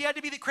 years, he had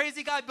to be the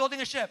crazy guy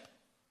building a ship,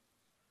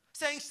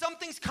 saying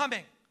something's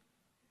coming.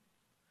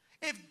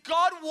 If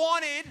God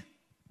wanted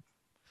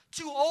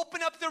to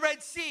open up the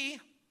Red Sea,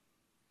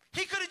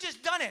 he could have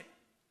just done it.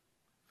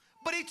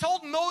 But he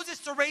told Moses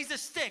to raise a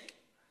stick.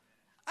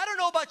 I don't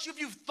know about you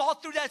if you've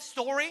thought through that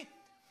story.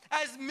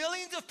 As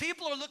millions of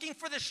people are looking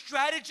for the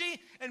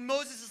strategy, and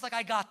Moses is like,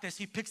 I got this.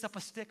 He picks up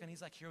a stick, and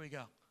he's like, here we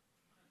go.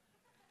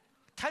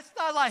 That's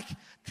not like,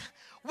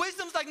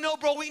 wisdom's like, no,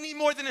 bro, we need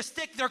more than a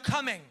stick. They're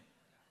coming.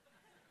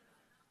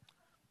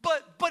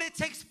 But it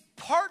takes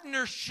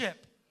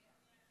partnership.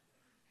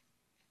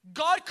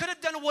 God could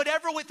have done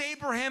whatever with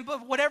Abraham,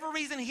 but for whatever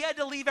reason, he had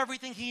to leave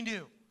everything he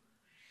knew.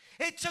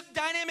 It took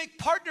dynamic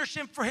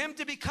partnership for him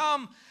to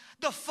become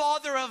the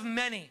father of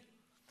many.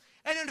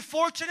 And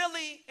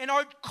unfortunately, in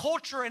our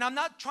culture, and I'm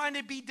not trying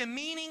to be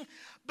demeaning,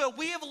 but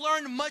we have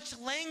learned much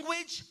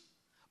language,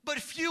 but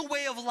few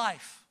way of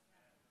life.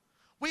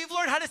 We've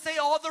learned how to say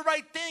all the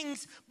right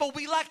things, but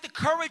we lack the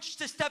courage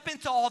to step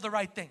into all the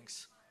right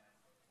things.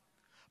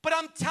 But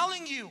I'm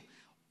telling you,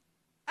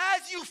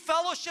 as you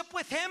fellowship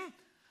with him,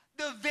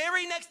 the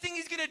very next thing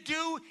he's going to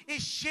do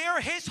is share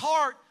his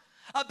heart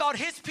about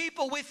his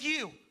people with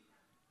you.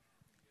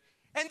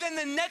 And then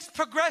the next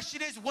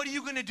progression is, what are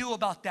you going to do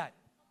about that?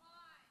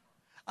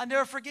 I'll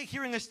never forget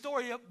hearing a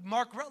story of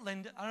Mark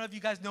Rutland. I don't know if you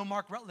guys know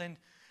Mark Rutland.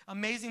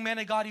 Amazing man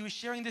of God. He was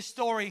sharing this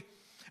story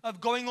of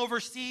going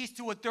overseas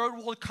to a third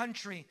world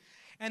country.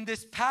 And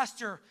this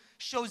pastor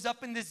shows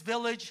up in this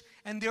village,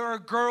 and there are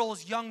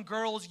young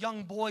girls,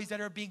 young boys that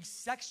are being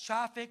sex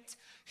trafficked,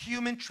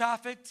 human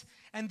trafficked,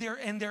 and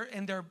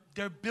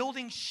they're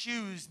building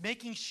shoes,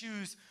 making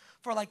shoes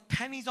for like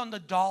pennies on the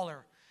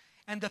dollar.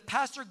 And the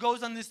pastor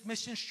goes on this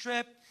mission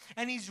trip,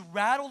 and he's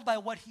rattled by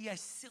what he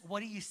is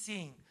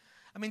seeing.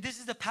 I mean, this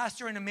is the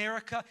pastor in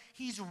America.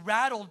 He's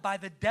rattled by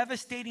the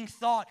devastating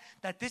thought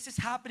that this is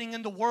happening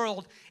in the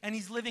world, and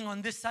he's living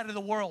on this side of the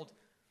world.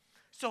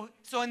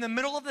 So in the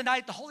middle of the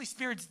night, the Holy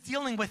Spirit's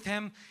dealing with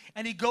him,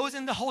 and he goes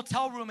in the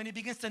hotel room, and he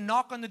begins to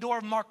knock on the door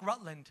of Mark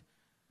Rutland.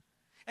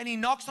 And he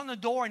knocks on the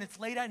door, and it's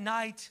late at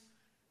night.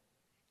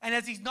 And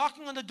as he's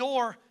knocking on the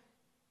door,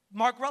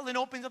 Mark Rutland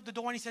opens up the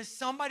door, and he says,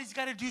 somebody's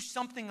got to do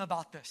something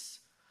about this.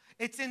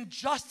 It's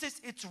injustice.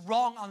 It's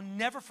wrong. I'll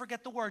never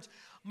forget the words.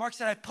 Mark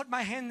said, I put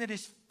my hand in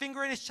his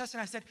finger in his chest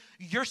and I said,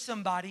 you're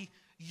somebody.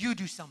 You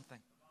do something.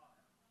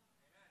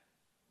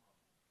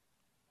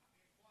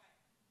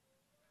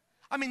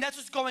 I mean, that's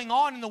what's going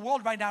on in the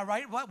world right now,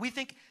 right? We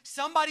think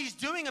somebody's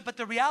doing it, but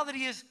the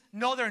reality is,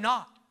 no, they're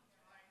not.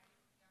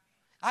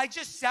 I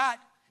just sat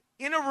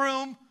in a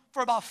room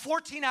for about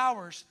 14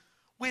 hours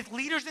with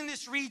leaders in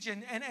this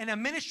region, and a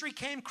ministry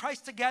came,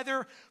 Christ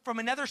Together, from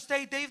another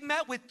state. They've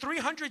met with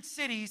 300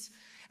 cities,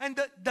 and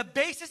the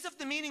basis of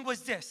the meeting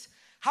was this.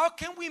 How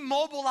can we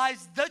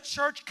mobilize the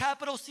church,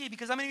 capital C,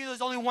 because how many of you,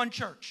 there's only one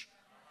church?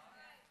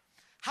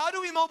 How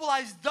do we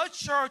mobilize the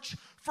church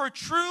for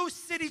true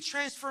city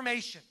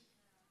transformation?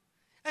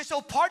 And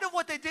so part of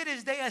what they did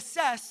is they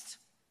assessed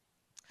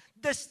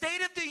the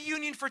state of the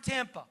union for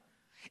Tampa.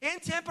 In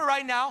Tampa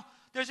right now,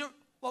 there's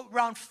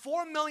around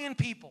 4 million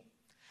people.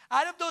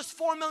 Out of those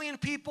 4 million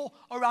people,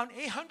 around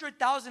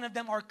 800,000 of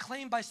them are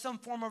claimed by some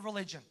form of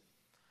religion.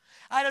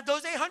 Out of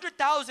those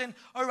 800,000,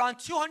 around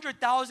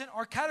 200,000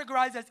 are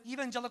categorized as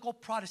evangelical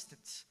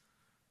Protestants.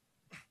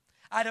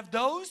 Out of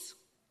those,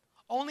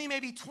 only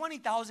maybe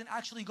 20,000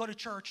 actually go to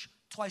church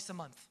twice a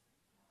month.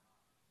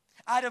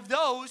 Out of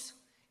those,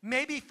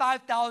 maybe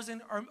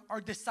 5,000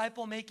 are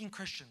disciple-making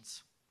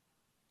Christians.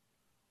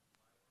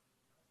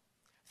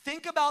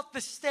 Think about the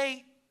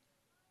state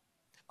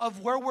of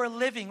where we're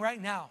living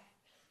right now.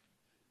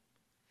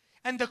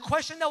 And the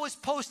question that was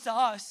posed to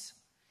us,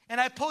 and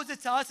I posed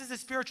it to us as a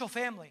spiritual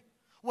family,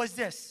 was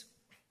this.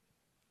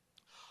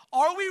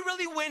 Are we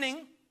really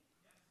winning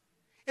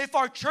if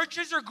our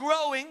churches are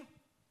growing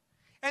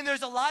and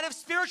there's a lot of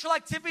spiritual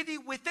activity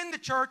within the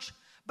church,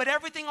 but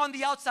everything on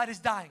the outside is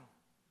dying?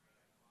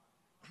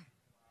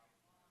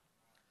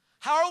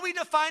 How are we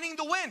defining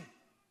the win?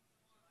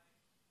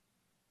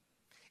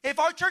 If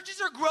our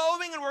churches are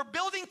growing and we're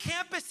building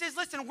campuses,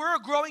 listen, we're a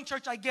growing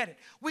church, I get it.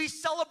 We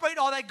celebrate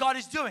all that God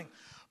is doing.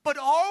 But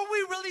are we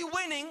really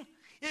winning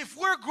if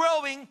we're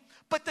growing,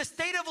 but the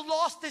state of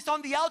lostness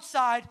on the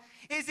outside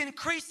is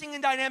increasing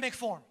in dynamic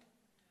form?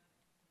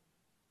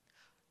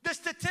 The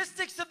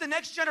statistics of the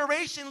next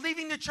generation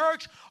leaving the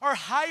church are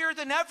higher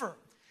than ever.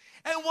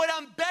 And what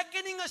I'm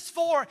beckoning us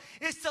for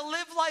is to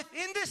live life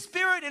in the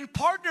Spirit and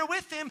partner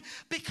with Him,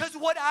 because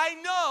what I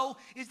know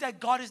is that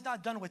God is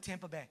not done with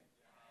Tampa Bay.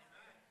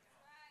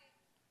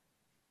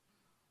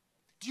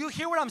 Do you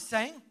hear what I'm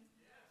saying?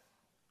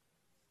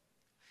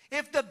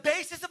 If the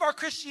basis of our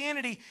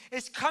Christianity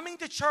is coming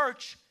to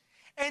church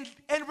and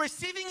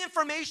receiving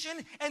information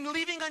and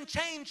leaving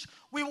unchanged,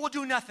 we will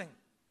do nothing.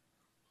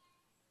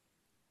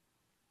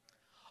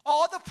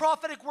 All the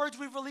prophetic words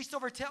we've released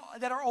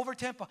that are over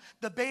Tampa,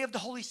 the Bay of the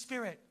Holy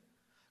Spirit,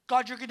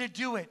 God, you're going to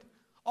do it.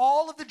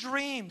 All of the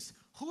dreams,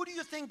 who do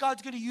you think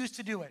God's going to use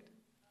to do it?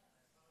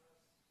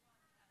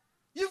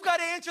 You've got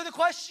to answer the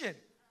question.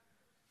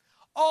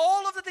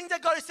 All of the things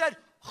that God has said,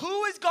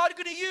 who is God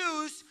going to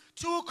use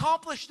to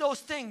accomplish those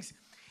things?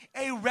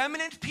 A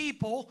remnant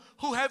people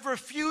who have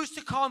refused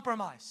to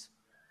compromise,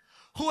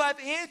 who have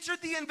answered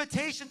the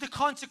invitation to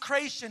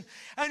consecration,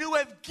 and who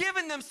have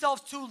given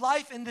themselves to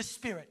life in the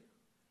Spirit.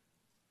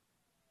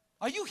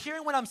 Are you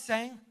hearing what I'm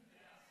saying?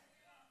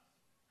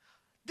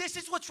 This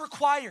is what's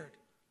required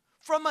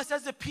from us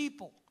as a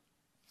people.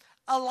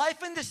 A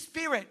life in the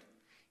Spirit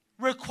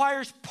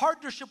requires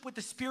partnership with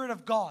the Spirit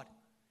of God.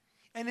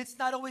 And it's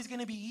not always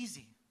going to be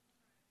easy.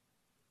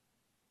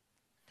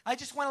 I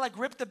just want to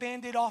rip the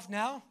Band-Aid off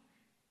now.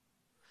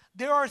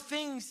 There are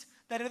things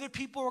that other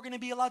people are going to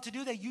be allowed to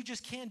do that you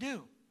just can't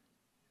do.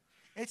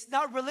 It's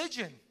not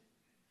religion.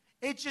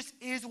 It just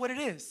is what it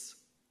is.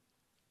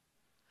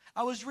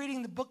 I was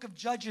reading the book of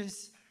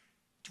Judges,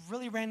 a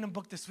really random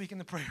book this week in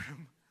the prayer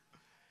room.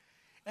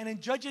 And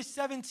in Judges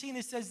 17,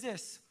 it says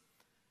this.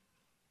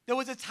 There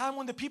was a time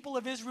when the people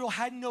of Israel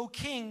had no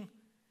king,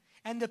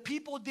 and the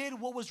people did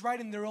what was right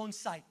in their own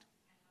sight.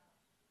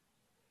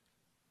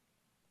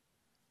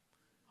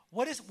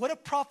 What a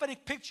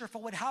prophetic picture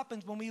for what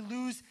happens when we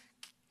lose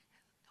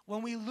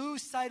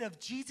sight of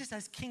Jesus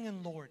as King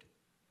and Lord.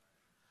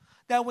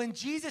 That when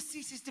Jesus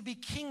ceases to be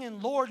King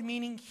and Lord,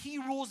 meaning He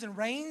rules and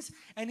reigns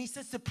and He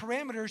sets the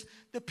parameters,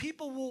 the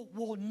people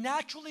will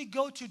naturally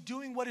go to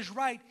doing what is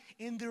right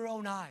in their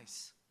own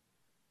eyes.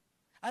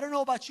 I don't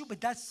know about you,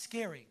 but that's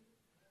scary.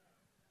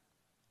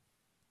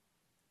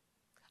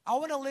 I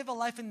want to live a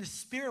life in the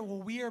Spirit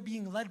where we are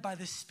being led by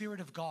the Spirit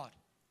of God.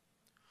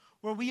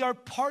 Where we are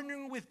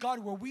partnering with God,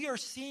 where we are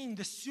seeing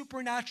the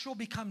supernatural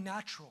become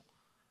natural.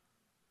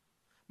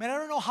 Man, I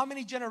don't know how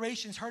many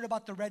generations heard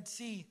about the Red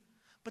Sea,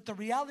 but the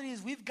reality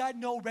is we've got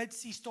no Red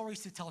Sea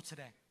stories to tell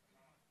today.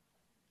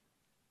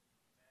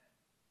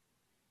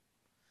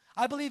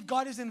 I believe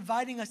God is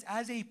inviting us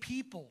as a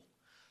people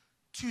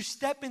to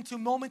step into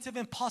moments of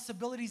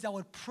impossibilities that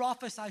would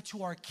prophesy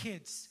to our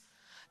kids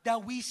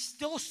that we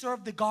still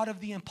serve the God of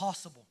the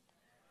impossible.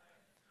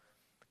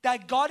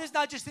 That God is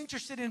not just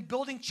interested in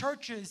building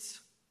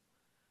churches.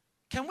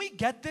 Can we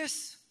get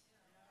this?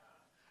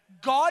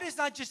 God is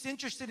not just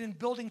interested in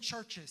building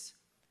churches.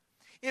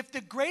 If the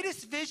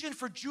greatest vision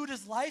for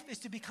Judah's life is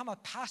to become a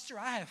pastor,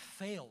 I have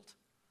failed.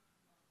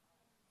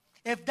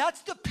 If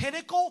that's the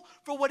pinnacle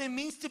for what it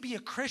means to be a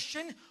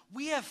Christian,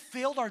 we have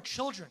failed our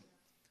children.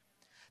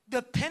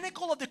 The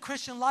pinnacle of the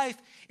Christian life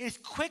is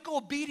quick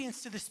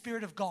obedience to the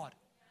Spirit of God.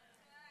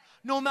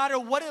 No matter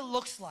what it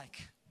looks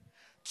like.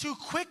 To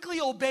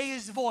quickly obey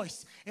His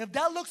voice. If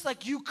that looks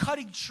like you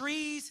cutting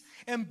trees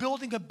and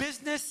building a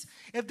business,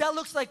 if that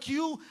looks like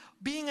you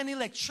being an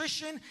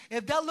electrician,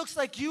 if that looks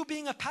like you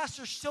being a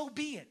pastor, so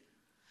be it.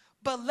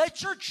 But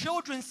let your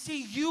children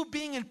see you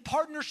being in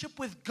partnership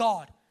with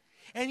God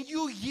and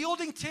you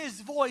yielding to His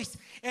voice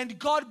and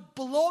God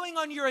blowing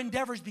on your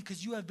endeavors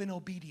because you have been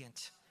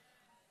obedient.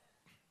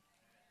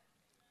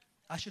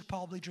 I should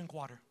probably drink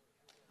water.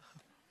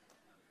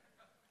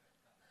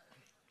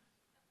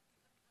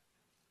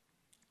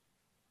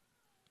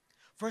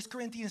 1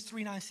 Corinthians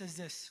 3:9 says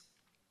this.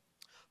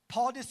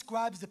 Paul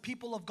describes the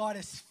people of God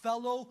as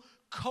fellow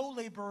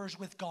co-laborers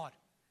with God.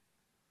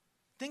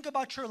 Think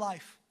about your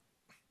life.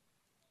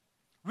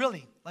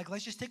 Really,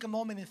 let's just take a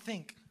moment and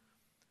think.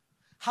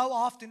 How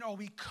often are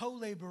we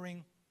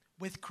co-laboring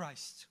with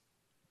Christ?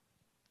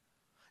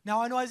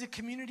 Now, I know as a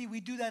community we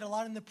do that a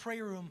lot in the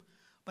prayer room,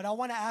 but I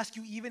want to ask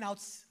you, even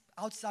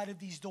outside of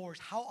these doors,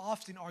 how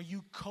often are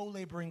you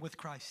co-laboring with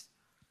Christ?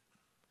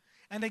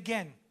 And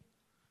again,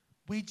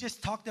 we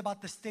just talked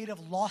about the state of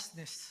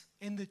lostness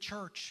in the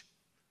church.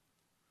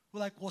 We're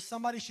like, well,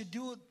 somebody should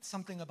do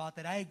something about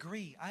that. I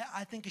agree.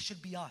 I think it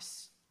should be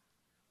us.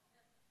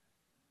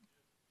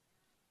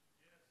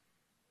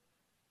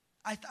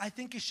 I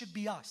think it should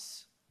be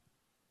us.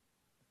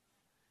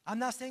 I'm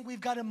not saying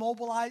we've got to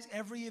mobilize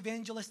every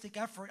evangelistic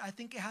effort. I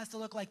think it has to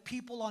look like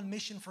people on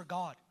mission for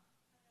God.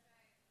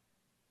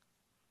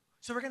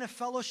 So we're going to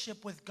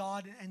fellowship with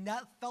God, and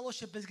that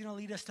fellowship is going to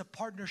lead us to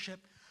partnership.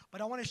 But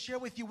I want to share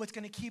with you what's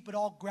going to keep it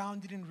all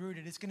grounded and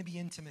rooted. It's going to be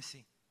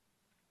intimacy.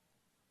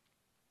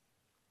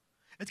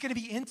 It's going to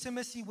be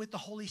intimacy with the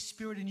Holy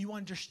Spirit and you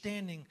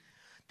understanding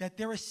that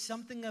there is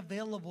something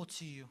available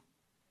to you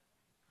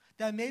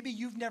that maybe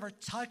you've never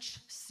touched,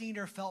 seen,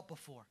 or felt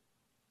before.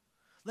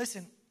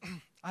 Listen,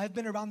 I've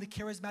been around the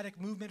charismatic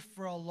movement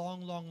for a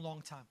long, long,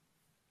 long time.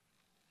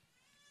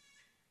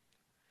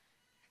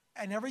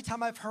 And every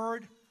time I've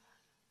heard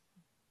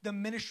the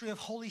ministry of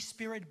Holy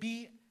Spirit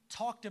be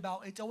talked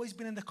about, it's always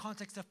been in the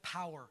context of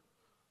power.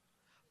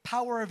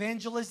 Power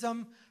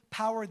evangelism,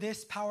 power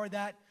this, power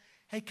that.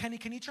 Hey, Kenny,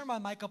 can you turn my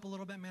mic up a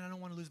little bit, man? I don't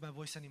want to lose my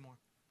voice anymore.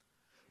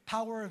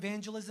 Power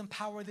evangelism,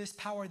 power this,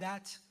 power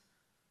that.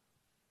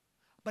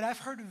 But I've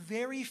heard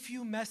very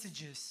few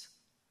messages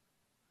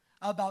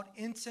about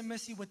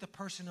intimacy with the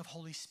person of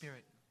Holy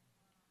Spirit.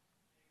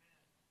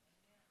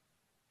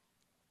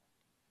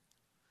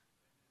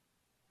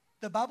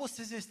 The Bible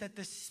says this, that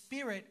the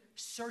Spirit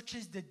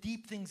searches the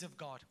deep things of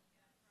God.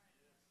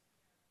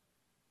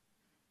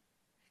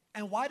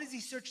 And why does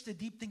He search the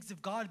deep things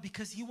of God?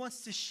 Because He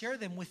wants to share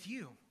them with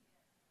you.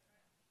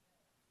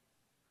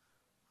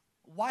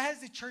 Why has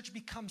the church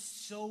become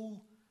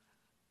so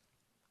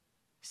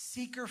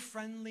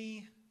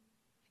seeker-friendly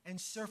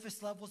and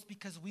surface levels?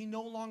 Because we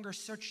no longer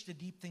search the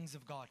deep things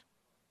of God.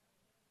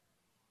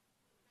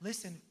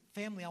 Listen,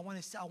 family, I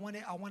want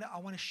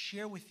to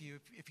share with you.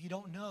 If you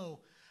don't know,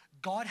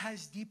 God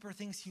has deeper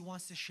things He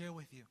wants to share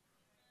with you.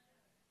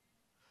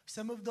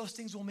 Some of those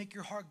things will make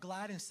your heart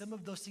glad, and some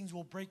of those things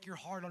will break your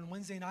heart. On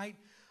Wednesday night,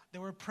 they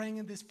were praying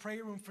in this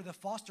prayer room for the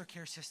foster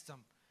care system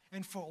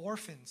and for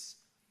orphans.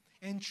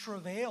 And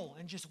travail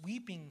and just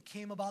weeping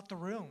came about the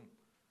room.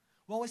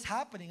 What was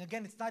happening?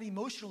 Again, it's not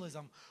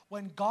emotionalism.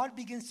 When God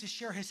begins to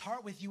share His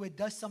heart with you, it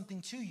does something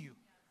to you.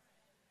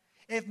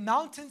 If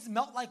mountains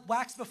melt like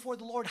wax before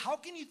the Lord, how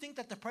can you think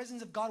that the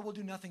presence of God will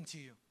do nothing to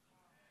you?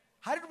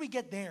 How did we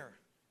get there?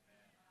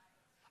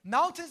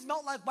 Mountains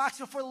melt like wax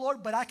before the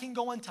Lord, but I can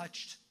go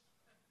untouched.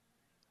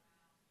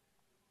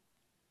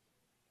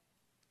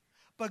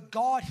 But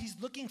God, He's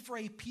looking for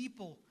a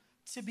people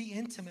to be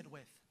intimate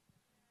with.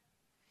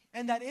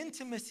 And that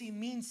intimacy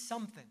means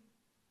something.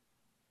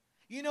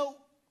 You know,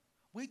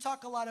 we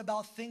talk a lot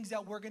about things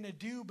that we're going to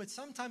do, but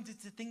sometimes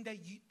it's the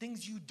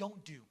things you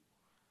don't do.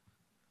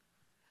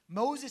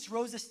 Moses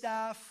rose a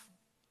staff.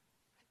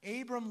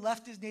 Abram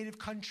left his native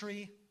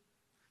country.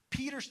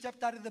 Peter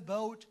stepped out of the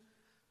boat.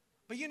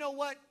 But you know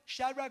what?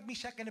 Shadrach,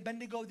 Meshach, and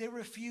Abednego, they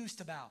refused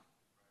to bow.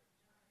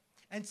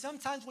 And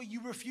sometimes what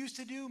you refuse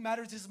to do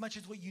matters as much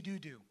as what you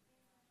do.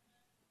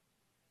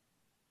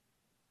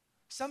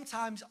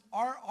 Sometimes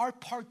our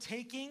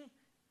partaking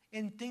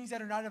in things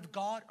that are not of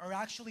God are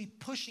actually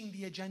pushing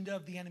the agenda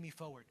of the enemy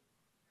forward.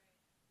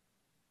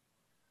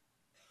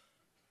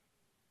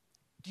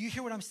 Do you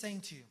hear what I'm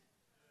saying to you?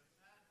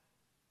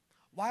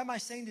 Why am I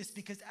saying this?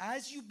 Because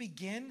as you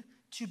begin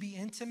to be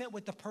intimate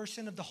with the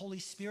person of the Holy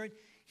Spirit,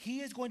 He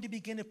is going to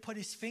begin to put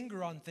His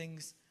finger on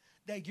things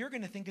that you're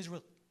going to think is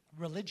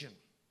religion.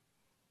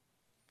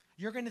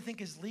 You're going to think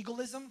is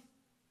legalism.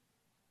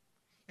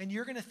 And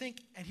you're going to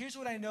think, and here's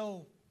what I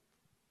know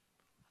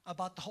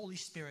about the Holy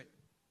Spirit.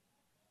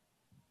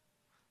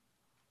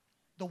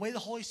 The way the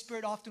Holy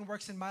Spirit often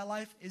works in my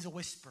life is a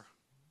whisper.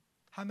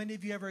 How many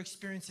of you ever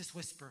experienced this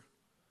whisper?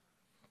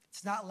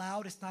 It's not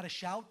loud, it's not a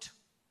shout.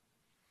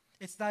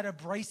 It's not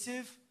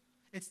abrasive.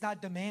 It's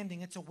not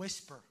demanding. It's a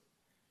whisper.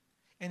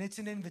 And it's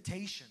an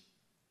invitation.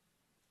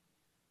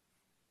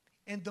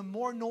 And the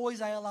more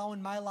noise I allow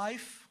in my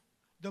life,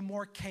 the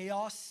more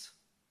chaos.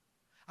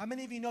 How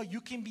many of you know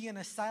you can be in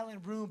a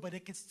silent room, but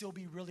it can still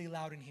be really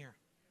loud in here?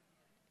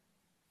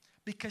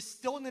 Because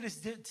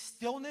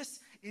stillness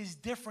is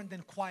different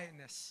than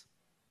quietness.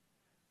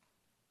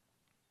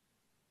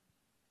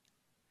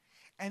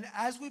 And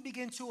as we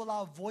begin to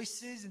allow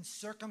voices and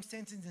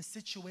circumstances and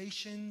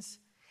situations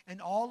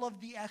and all of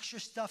the extra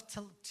stuff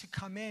to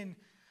come in,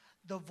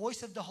 the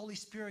voice of the Holy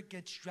Spirit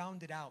gets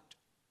drowned out.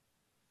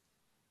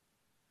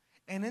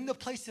 And in the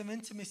place of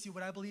intimacy,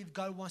 what I believe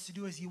God wants to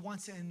do is He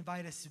wants to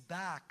invite us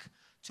back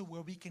to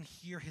where we can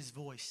hear His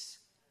voice.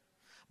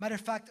 Matter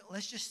of fact,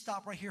 let's just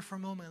stop right here for a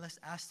moment and let's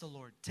ask the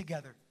Lord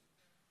together.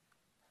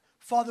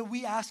 Father,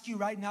 we ask you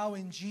right now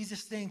in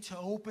Jesus' name to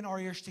open our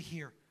ears to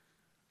hear.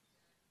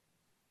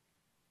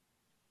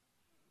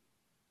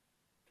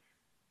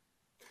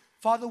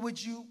 Father,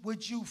 would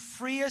you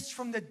free us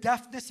from the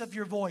deafness of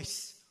your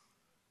voice?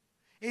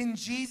 In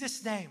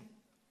Jesus' name.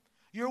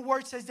 Your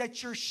word says that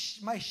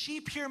my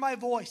sheep hear my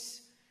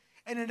voice,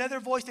 and another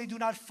voice they do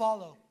not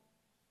follow.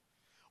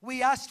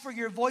 We ask for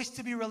your voice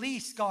to be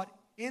released, God,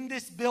 in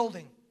this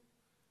building,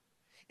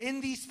 in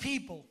these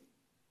people,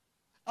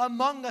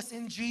 among us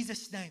in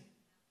Jesus' name.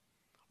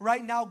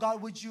 Right now,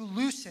 God, would you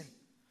loosen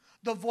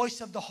the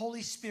voice of the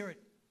Holy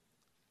Spirit?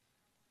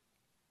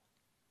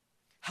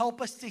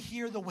 Help us to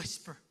hear the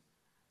whisper.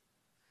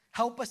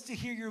 Help us to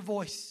hear your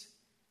voice,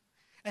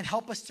 and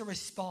help us to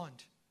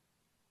respond.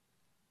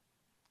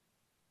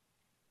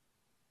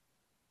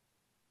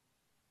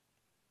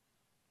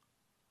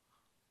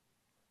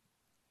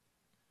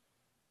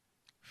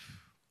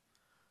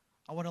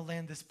 I want to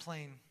land this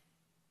plane.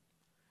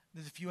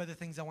 There's a few other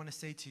things I want to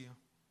say to you.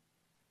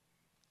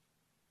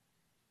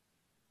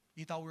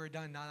 You thought we were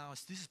done. No,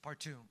 this is part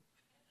 2.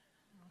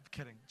 I'm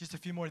kidding. Just a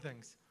few more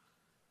things.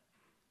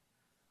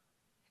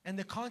 In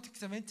the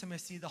context of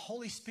intimacy, the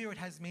Holy Spirit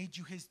has made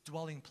you His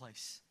dwelling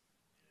place.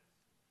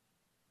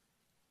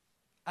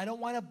 I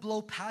don't want to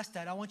blow past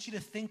that. I want you to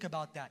think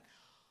about that.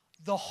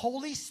 The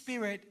Holy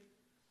Spirit,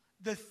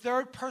 the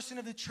third person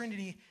of the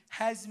Trinity,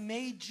 has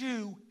made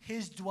you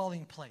His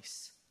dwelling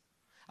place.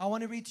 I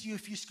want to read to you a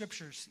few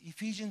scriptures.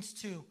 Ephesians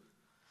 2.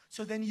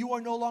 So then you are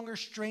no longer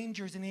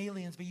strangers and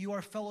aliens, but you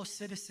are fellow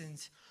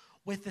citizens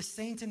with the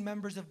saints and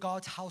members of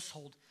God's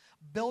household,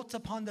 built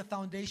upon the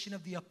foundation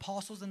of the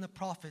apostles and the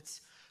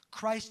prophets,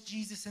 Christ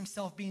Jesus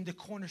Himself being the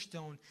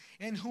cornerstone,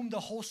 in whom the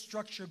whole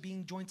structure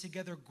being joined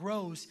together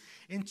grows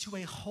into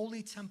a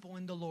holy temple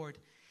in the Lord.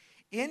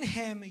 In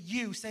Him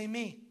you, say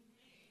me,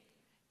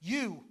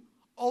 you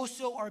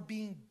also are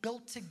being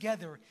built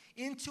together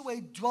into a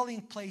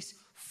dwelling place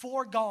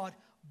for God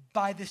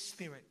by the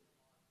Spirit.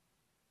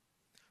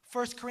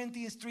 1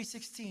 Corinthians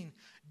 3:16.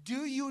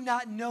 Do you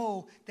not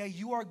know that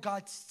you are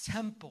God's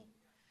temple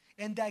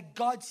and that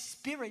God's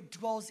Spirit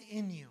dwells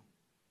in you?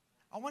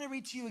 I want to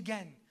read to you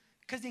again,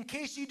 because in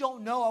case you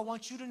don't know, I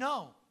want you to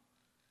know.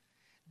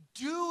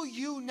 Do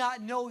you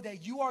not know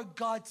that you are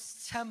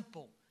God's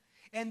temple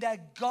and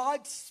that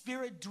God's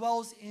Spirit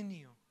dwells in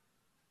you?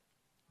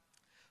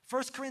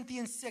 1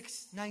 Corinthians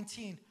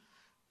 6:19.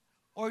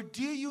 Or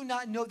do you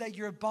not know that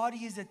your body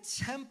is a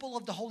temple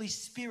of the Holy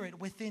Spirit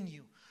within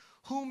you,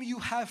 whom you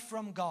have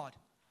from God?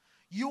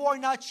 You are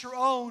not your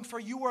own, for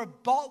you were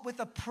bought with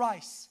a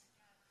price.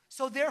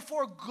 So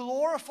therefore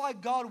glorify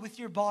God with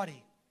your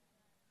body.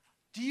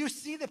 Do you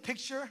see the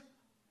picture?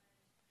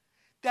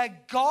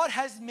 That God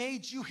has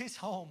made you His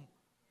home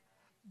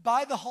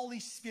by the Holy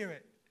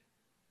Spirit.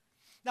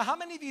 Now, how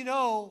many of you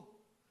know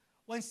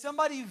when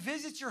somebody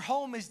visits your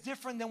home is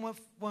different than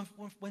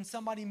when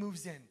somebody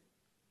moves in?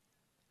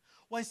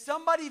 When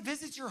somebody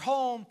visits your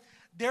home,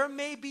 there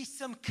may be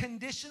some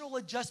conditional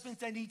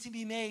adjustments that need to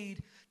be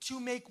made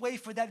to make way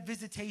for that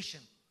visitation.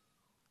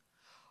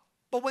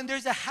 But when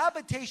there's a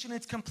habitation,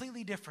 it's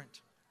completely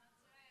different.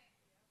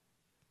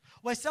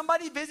 When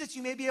somebody visits,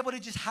 you may be able to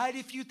just hide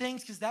a few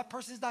things because that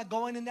person's not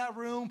going in that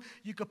room.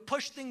 You could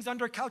push things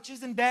under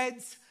couches and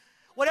beds.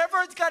 Whatever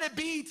it's got to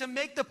be to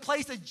make the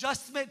place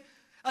adjusted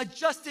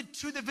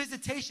to the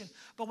visitation.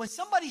 But when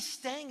somebody's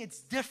staying, it's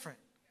different.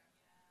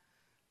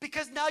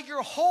 Because now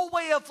your whole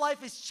way of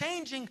life is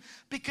changing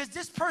because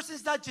this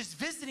person's not just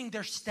visiting,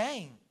 they're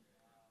staying.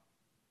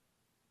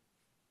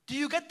 Do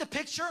you get the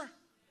picture?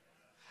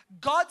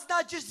 God's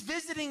not just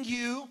visiting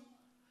you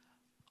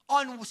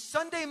on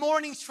Sunday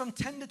mornings from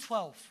 10 to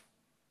 12.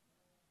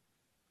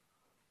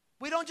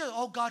 We don't just,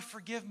 oh God,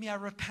 forgive me, I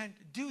repent.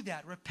 Do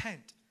that,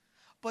 repent.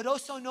 But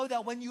also know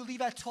that when you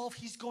leave at 12,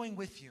 He's going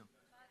with you.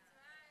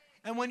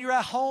 And when you're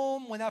at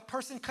home, when that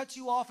person cuts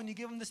you off and you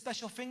give them the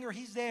special finger,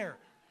 He's there.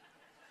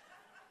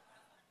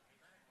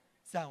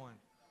 It's that one.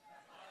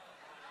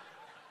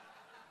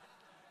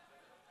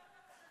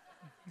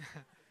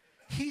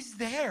 He's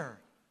there.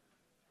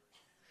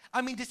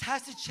 I mean, this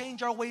has to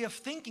change our way of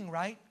thinking,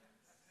 right?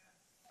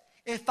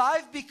 If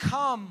I've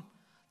become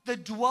the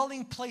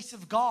dwelling place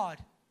of God,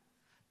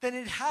 then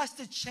it has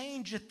to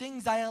change the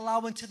things I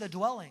allow into the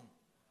dwelling.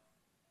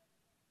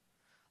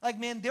 Like,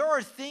 man, there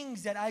are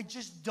things that I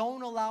just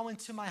don't allow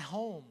into my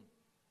home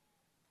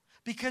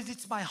because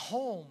it's my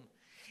home.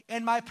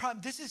 And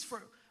this is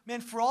for,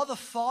 man, for all the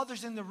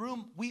fathers in the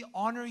room, we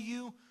honor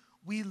you,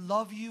 we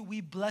love you, we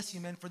bless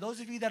you, man. For those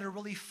of you that are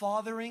really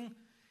fathering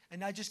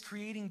and not just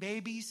creating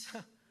babies,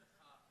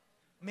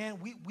 man,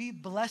 we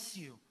bless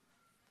you.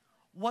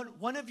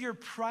 One of your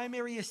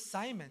primary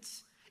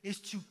assignments is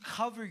to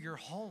cover your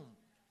home.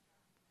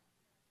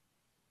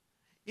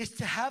 Is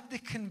to have the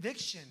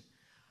conviction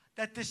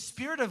that the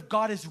Spirit of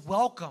God is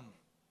welcome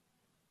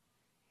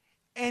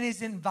and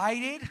is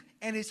invited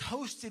and is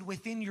hosted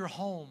within your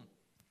home,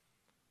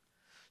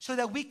 so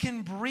that we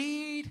can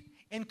breed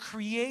and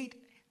create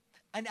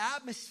an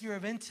atmosphere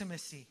of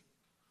intimacy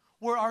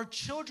where our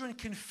children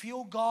can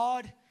feel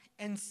God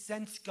and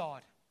sense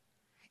God,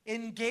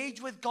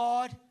 engage with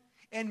God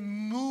and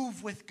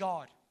move with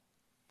God.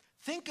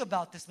 Think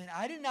about this, man.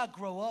 I did not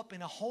grow up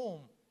in a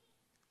home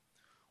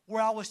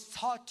where I was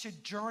taught to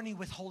journey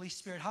with Holy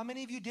Spirit. How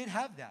many of you did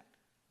have that?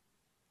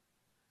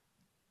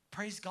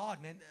 Praise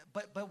God, man.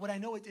 But what I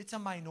know, it's a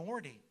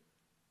minority.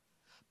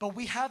 But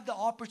we have the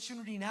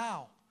opportunity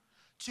now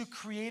to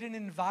create an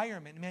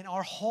environment, man,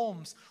 our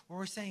homes, where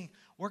we're saying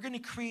we're going to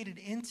create an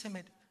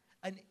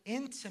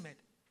intimate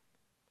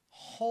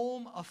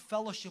home of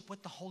fellowship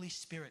with the Holy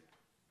Spirit.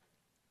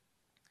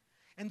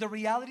 And the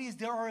reality is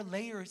there are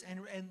layers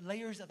and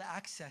layers of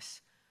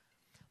access.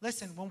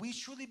 Listen, when we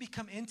truly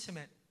become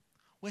intimate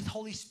with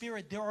Holy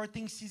Spirit, there are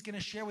things He's going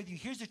to share with you.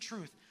 Here's the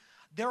truth.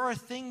 There are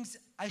things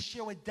I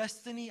share with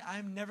Destiny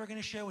I'm never going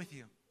to share with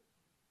you.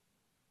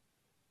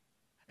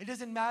 It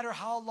doesn't matter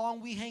how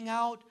long we hang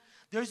out.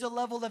 There's a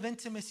level of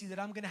intimacy that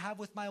I'm going to have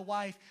with my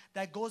wife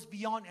that goes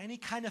beyond any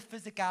kind of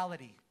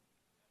physicality.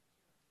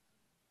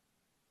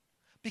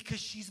 Because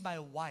she's my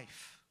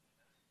wife.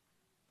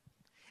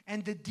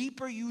 And the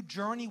deeper you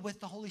journey with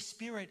the Holy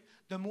Spirit,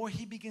 the more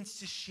He begins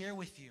to share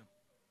with you.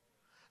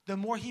 The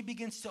more He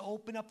begins to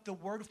open up the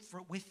Word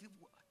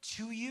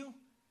to you.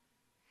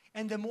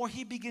 And the more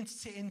He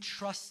begins to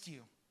entrust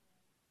you.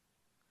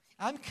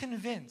 I'm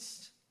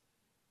convinced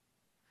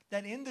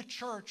that in the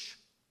church,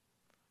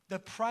 the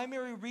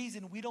primary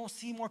reason we don't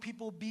see more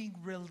people being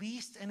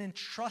released and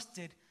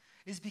entrusted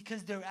is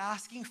because they're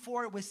asking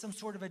for it with some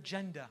sort of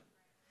agenda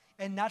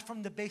and not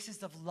from the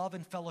basis of love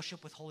and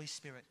fellowship with Holy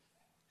Spirit.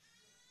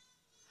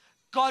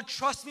 God,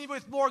 trust me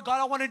with more. God,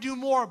 I want to do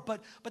more.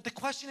 But the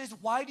question is,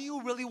 why do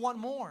you really want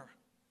more?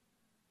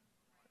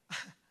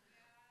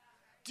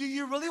 Do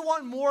you really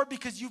want more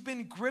because you've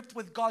been gripped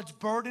with God's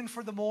burden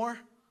for the more?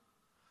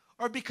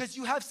 Or because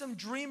you have some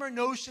dream or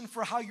notion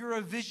for how you're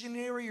a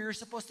visionary, you're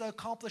supposed to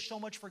accomplish so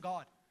much for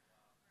God?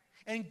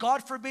 And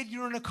God forbid you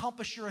don't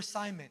accomplish your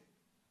assignment.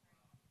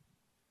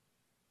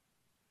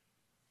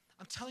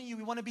 I'm telling you,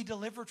 we want to be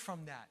delivered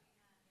from that.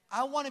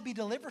 I want to be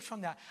delivered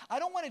from that. I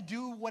don't want to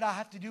do what I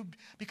have to do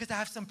because I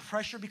have some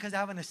pressure, because I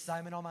have an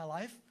assignment on my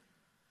life.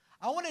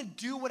 I want to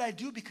do what I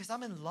do because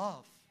I'm in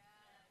love.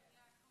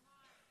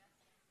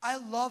 I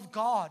love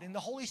God, and the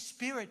Holy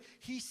Spirit,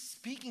 He's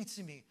speaking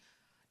to me.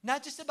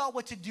 Not just about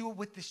what to do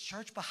with this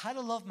church, but how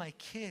to love my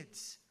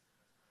kids,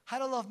 how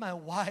to love my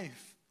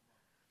wife,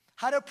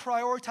 how to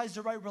prioritize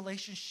the right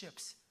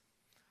relationships.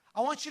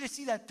 I want you to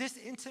see that this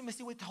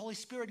intimacy with the Holy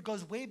Spirit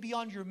goes way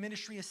beyond your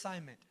ministry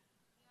assignment.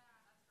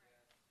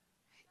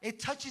 It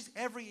touches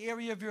every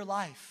area of your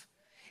life.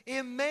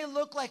 It may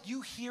look like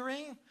you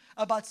hearing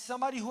about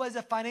somebody who has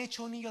a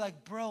financial need. You're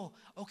like, bro,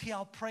 okay,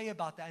 I'll pray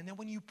about that. And then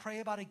when you pray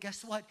about it,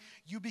 guess what?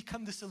 You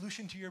become the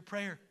solution to your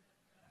prayer.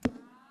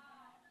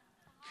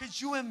 Could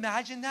you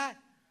imagine that?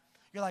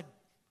 You're like,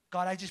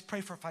 God, I just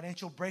pray for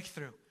financial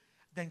breakthrough.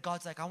 Then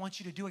God's like, I want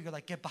you to do it. You're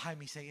like, get behind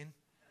me, Satan.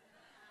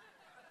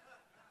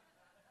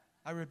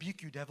 I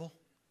rebuke you, devil.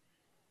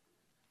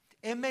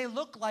 It may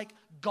look like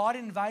God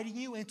inviting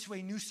you into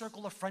a new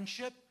circle of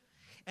friendship,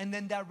 and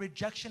then that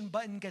rejection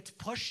button gets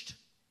pushed.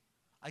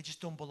 I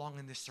just don't belong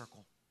in this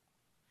circle.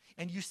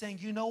 And you saying,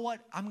 you know what?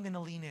 I'm going to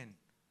lean in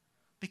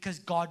because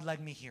God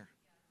led me here.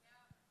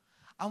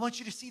 I want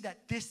you to see that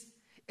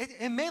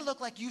it may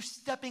look like you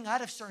stepping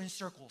out of certain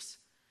circles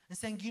and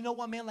saying, you know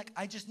what, man, like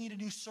I just need a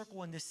new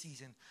circle in this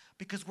season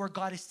because where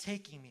God is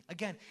taking me.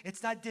 Again,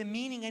 it's not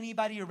demeaning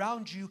anybody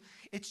around you.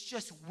 It's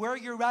just where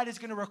you're at is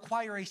going to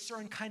require a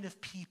certain kind of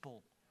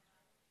people.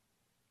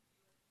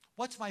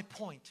 What's my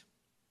point?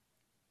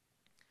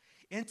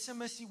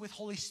 Intimacy with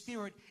Holy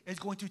Spirit is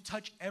going to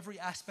touch every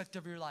aspect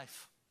of your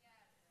life.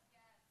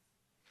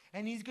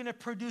 And He's going to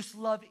produce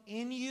love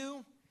in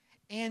you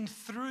and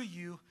through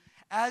you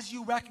as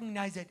you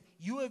recognize that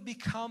you have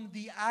become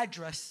the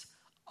address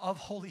of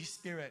Holy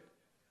Spirit.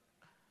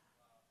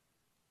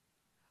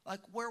 Like,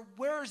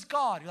 where is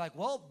God? You're like,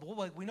 well,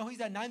 we know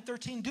He's at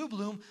 913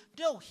 Dubloom.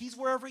 No, He's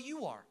wherever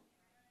you are.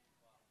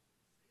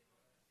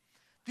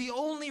 The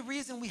only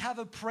reason we have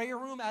a prayer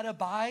room at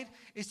Abide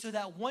is so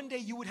that one day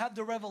you would have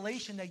the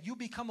revelation that you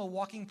become a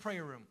walking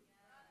prayer room.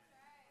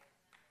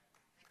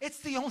 It's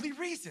the only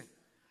reason.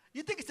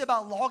 You think it's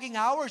about logging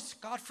hours?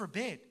 God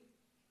forbid.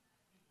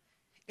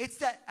 It's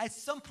that at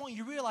some point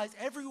you realize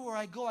everywhere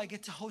I go, I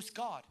get to host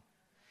God.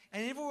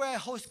 And everywhere I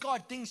host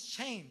God, things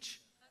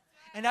change.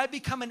 And I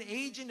become an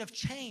agent of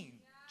change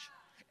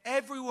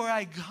everywhere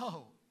I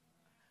go.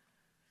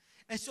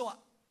 And so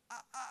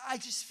I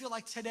just feel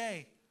like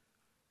today,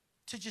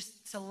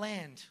 to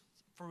land,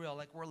 for real,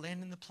 like we're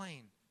landing the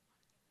plane.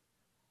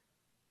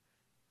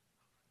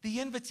 The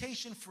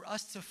invitation for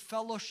us to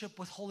fellowship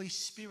with Holy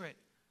Spirit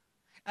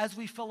as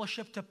we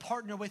fellowship, to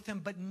partner with Him,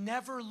 but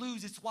never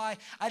lose. It's why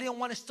I didn't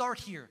want to start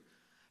here.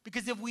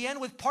 Because if we end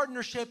with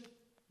partnership,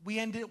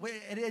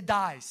 it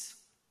dies.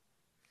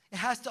 It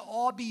has to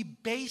all be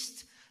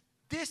based.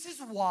 This is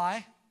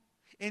why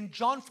in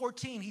John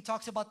 14, he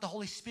talks about the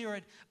Holy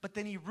Spirit, but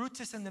then he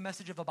roots us in the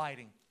message of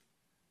abiding.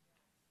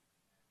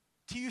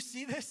 Do you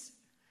see this?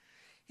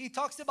 He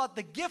talks about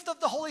the gift of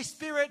the Holy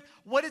Spirit,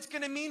 what it's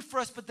going to mean for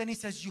us, but then he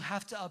says you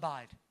have to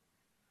abide.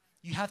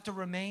 You have to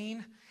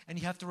remain, and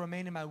you have to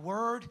remain in my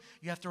word,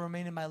 you have to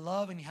remain in my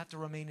love, and you have to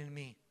remain in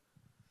me.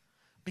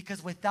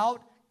 Because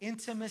without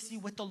intimacy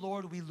with the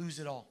Lord, we lose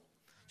it all.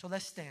 So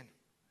let's stand.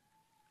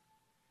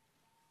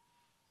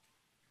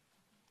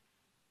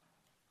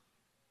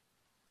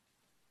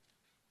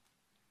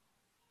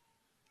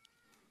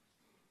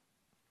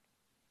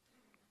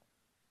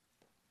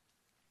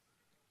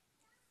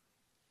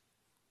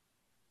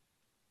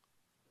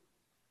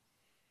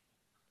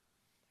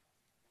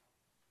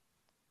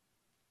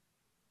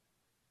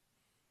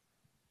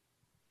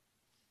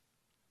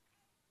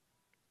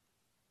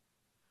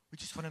 We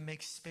just want to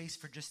make space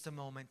for just a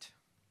moment.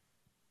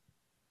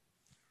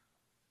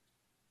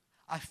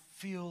 I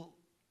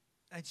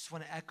just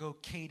want to echo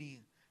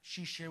Katie.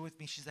 She shared with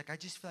me, she's like, I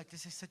just feel like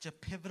this is such a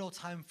pivotal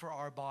time for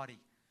our body,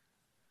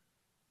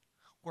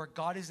 where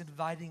God is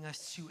inviting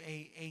us to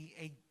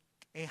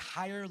a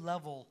higher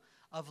level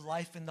of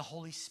life in the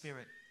Holy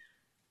Spirit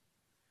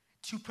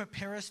to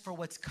prepare us for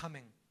what's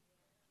coming.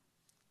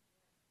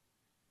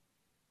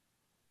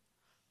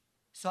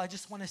 So I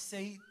just want to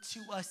say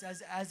to us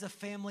as a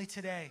family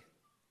today,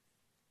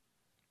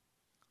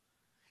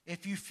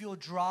 if you feel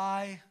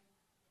dry,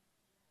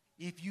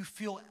 if you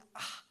feel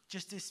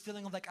just this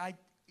feeling of like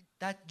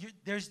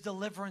there's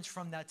deliverance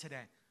from that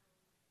today.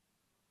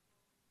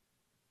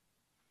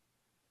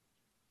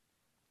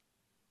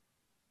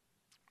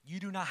 You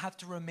do not have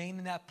to remain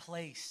in that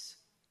place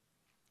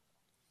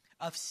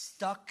of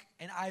stuck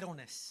in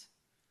idleness.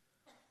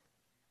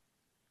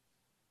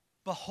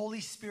 But Holy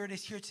Spirit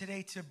is here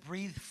today to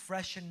breathe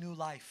fresh and new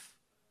life.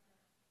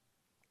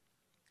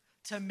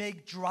 To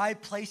make dry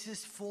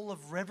places full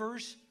of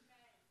rivers.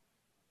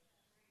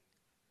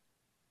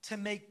 To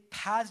make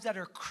paths that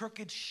are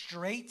crooked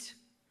straight.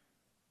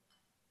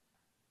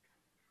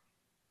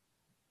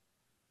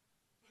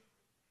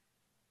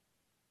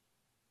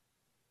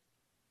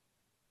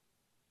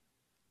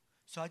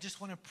 So I just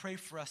want to pray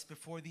for us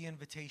before the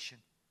invitation.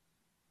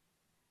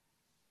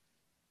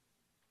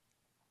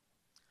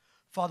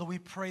 Father, we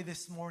pray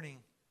this morning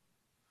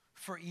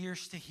for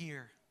ears to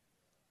hear,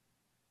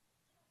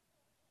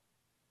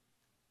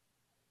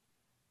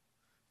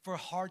 for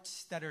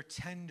hearts that are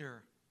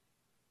tender.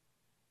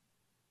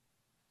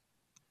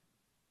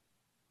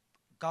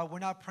 God, we're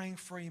not praying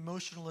for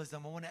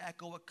emotionalism. I want to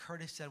echo what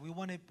Curtis said. We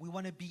want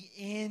to be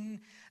in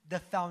the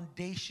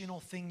foundational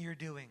thing you're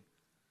doing.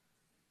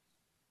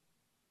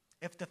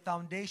 If the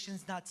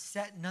foundation's not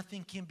set,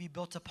 nothing can be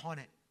built upon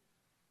it.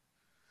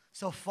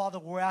 So, Father,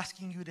 we're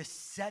asking you to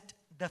set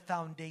the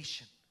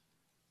foundation,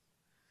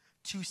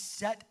 to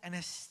set and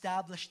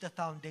establish the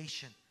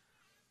foundation.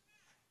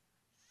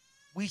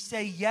 We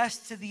say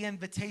yes to the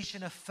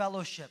invitation of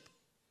fellowship,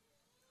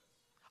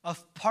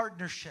 of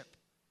partnership,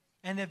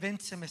 and of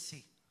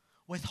intimacy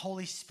with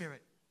Holy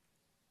Spirit.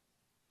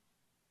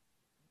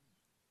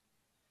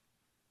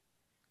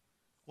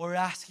 We're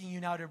asking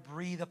you now to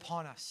breathe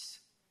upon us.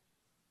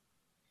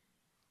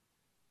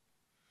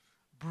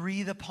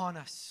 Breathe upon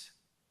us.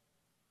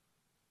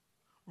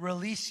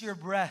 Release your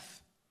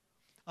breath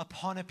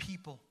upon a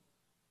people.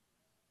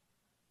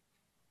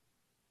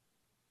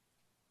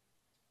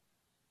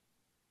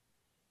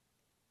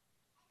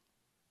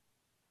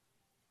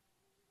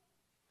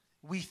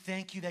 We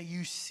thank you that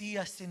you see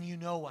us and you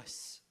know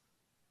us.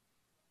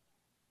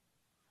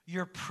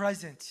 You're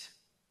present.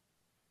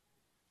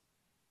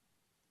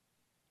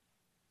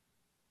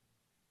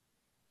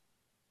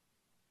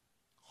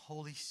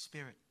 Holy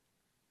Spirit,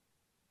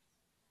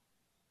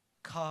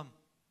 come.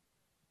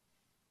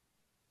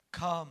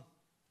 Come.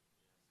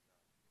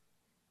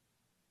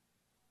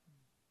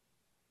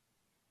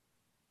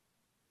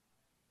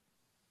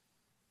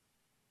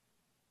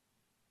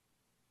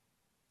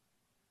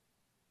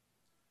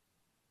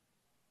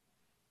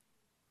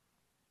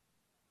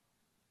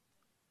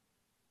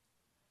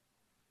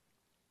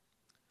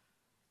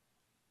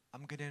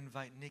 I'm going to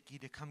invite Nikki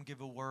to come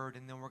give a word,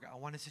 and then I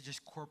want us to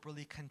just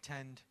corporately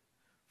contend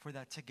for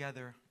that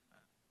together.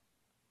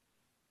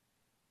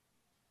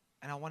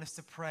 And I want us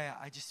to pray.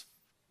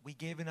 We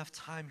gave enough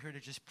time here to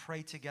just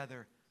pray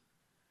together.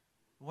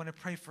 We want to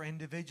pray for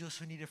individuals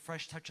who need a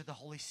fresh touch of the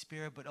Holy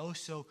Spirit, but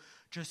also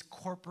just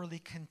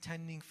corporately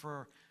contending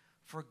for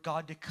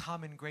God to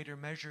come in greater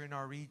measure in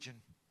our region.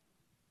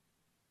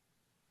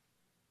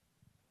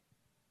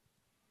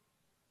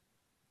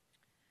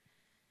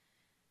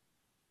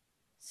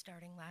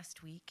 Starting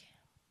last week,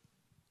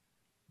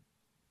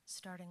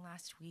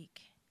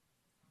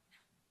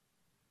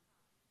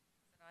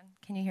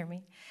 can you hear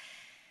me?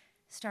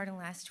 Starting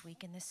last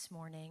week and this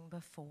morning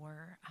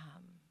before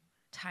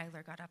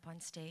Tyler got up on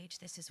stage,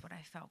 this is what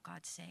I felt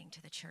God saying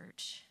to the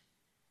church.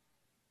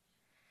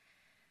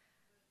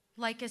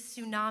 Like a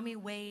tsunami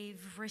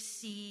wave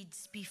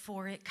recedes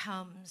before it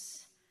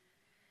comes.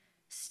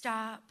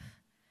 Stop,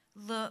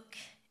 look,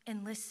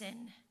 and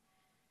listen.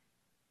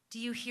 Do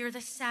you hear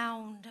the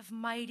sound of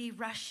mighty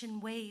rushing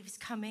waves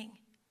coming?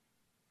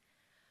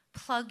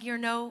 Plug your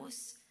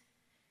nose.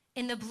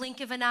 In the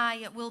blink of an eye,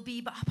 it will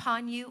be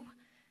upon you.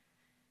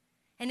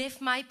 And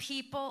if my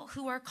people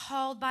who are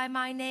called by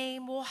my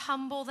name will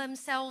humble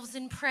themselves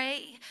and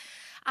pray,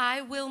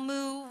 I will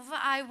move,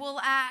 I will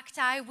act,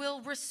 I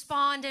will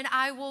respond, and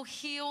I will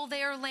heal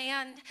their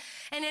land.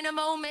 And in a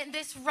moment,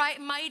 this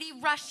mighty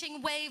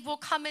rushing wave will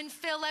come and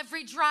fill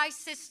every dry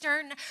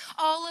cistern,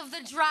 all of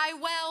the dry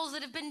wells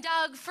that have been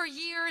dug for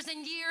years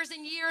and years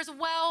and years,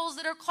 wells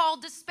that are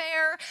called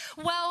despair,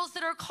 wells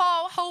that are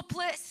called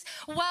hopeless,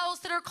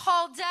 wells that are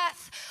called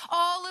death.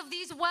 All of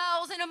these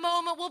wells in a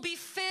moment will be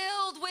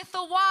filled with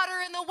the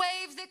water and the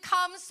waves that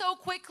come so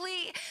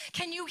quickly.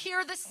 Can you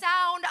hear the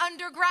sound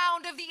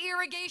underground of the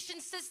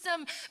irrigation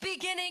system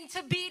beginning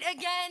to beat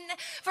again?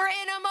 For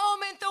in a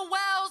moment the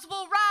wells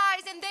will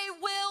rise and they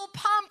will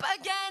pump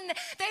again.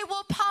 They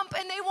will pump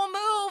and they will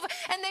move,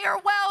 and they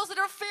are wells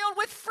that are filled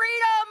with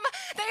freedom.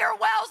 They are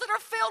wells that are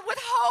filled with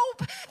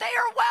hope. They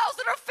are wells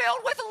that are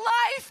filled with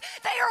life.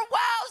 They are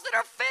wells that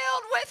are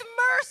filled with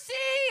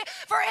mercy.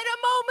 For in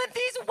a moment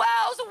these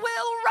wells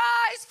will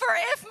rise. For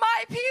if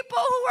my people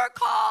who are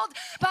called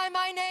by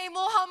my name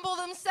will humble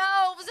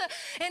themselves,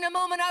 in a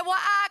moment I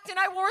will act and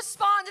I will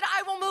respond and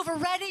I will move.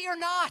 Ready or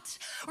not,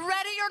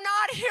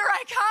 here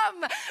I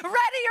come.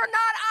 Ready or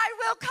not, I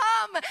will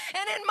come.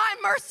 And in my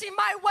mercy,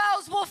 my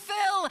wells will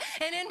fill.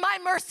 And in my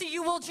mercy,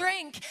 you will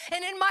drink.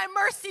 And in my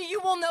mercy, you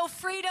will know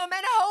freedom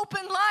and hope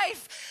and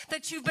life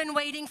that you've been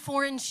waiting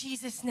for, in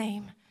Jesus'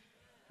 name.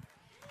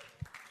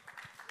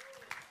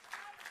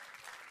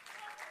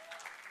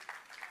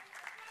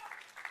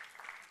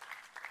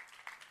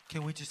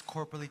 Can we just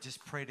corporately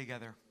just pray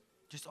together?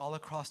 Just all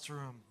across the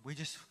room.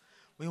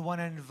 We want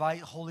to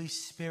invite Holy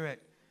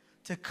Spirit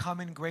to come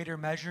in greater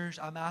measures.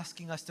 I'm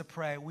asking us to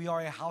pray. We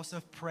are a house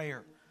of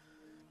prayer,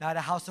 not a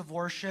house of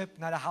worship,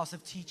 not a house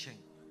of teaching.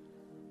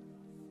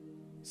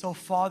 So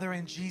Father,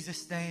 in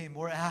Jesus' name,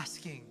 we're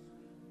asking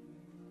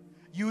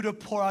you to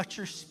pour out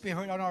your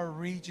Spirit on our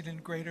region in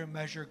greater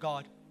measure,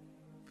 God.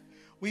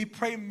 We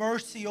pray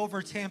mercy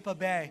over Tampa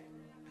Bay.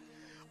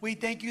 We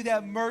thank you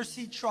that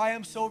mercy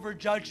triumphs over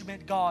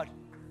judgment, God.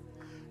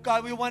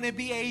 God, we want to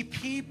be a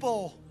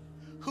people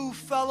who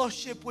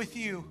fellowship with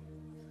you,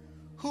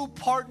 who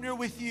partner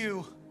with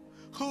you,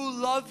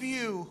 who love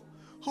you,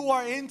 who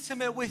are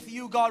intimate with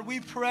you, God. We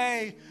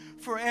pray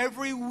for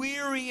every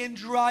weary and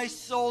dry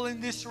soul in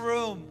this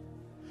room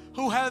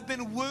who have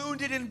been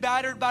wounded and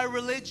battered by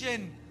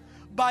religion,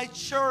 by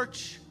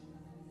church,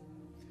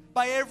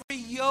 by every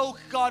yoke,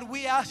 God.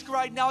 We ask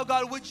right now,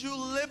 God, would you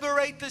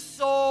liberate the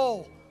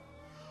soul?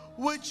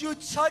 Would you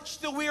touch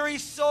the weary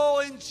soul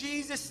in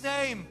Jesus'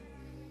 name?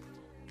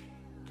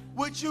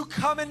 Would you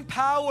come in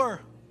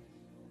power?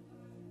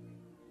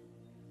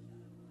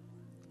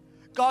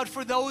 God,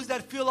 for those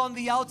that feel on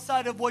the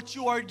outside of what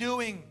you are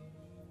doing,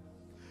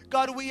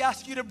 God, we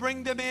ask you to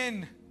bring them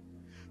in,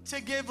 to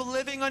give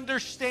living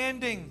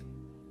understanding.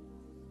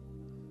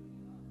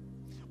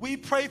 We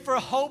pray for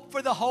hope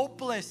for the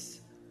hopeless,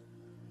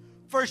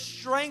 for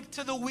strength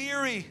to the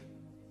weary,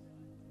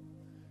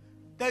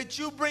 that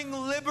you bring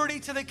liberty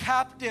to the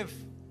captive.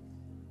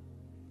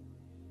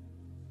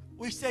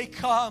 We say,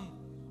 come.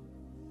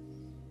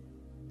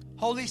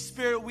 Holy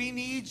Spirit, we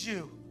need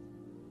you.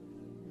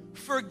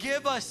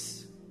 Forgive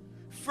us.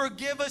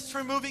 Forgive us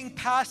for moving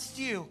past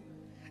you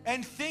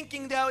and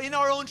thinking that in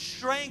our own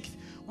strength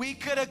we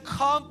could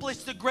accomplish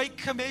the Great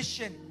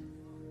Commission.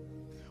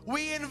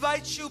 We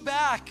invite you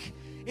back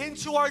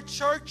into our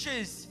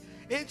churches,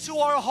 into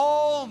our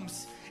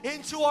homes,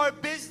 into our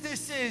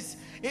businesses,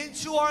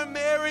 into our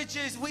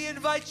marriages. We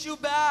invite you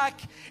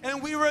back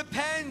and we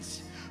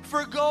repent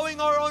for going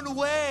our own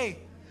way.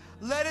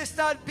 Let us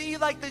not be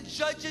like the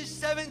Judges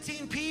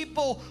 17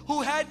 people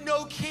who had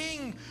no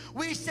king.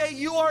 We say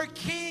you are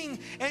king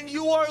and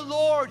you are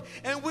Lord,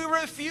 and we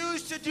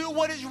refuse to do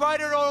what is right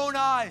in our own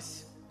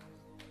eyes.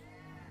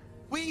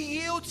 We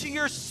yield to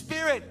your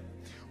spirit.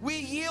 We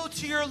yield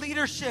to your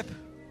leadership.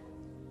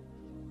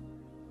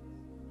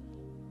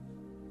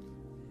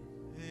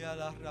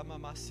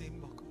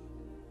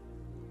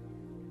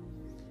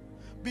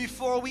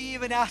 Before we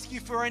even ask you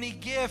for any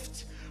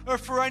gift or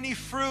for any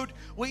fruit,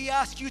 we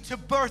ask you to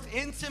birth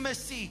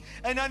intimacy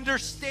and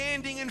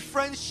understanding and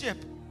friendship.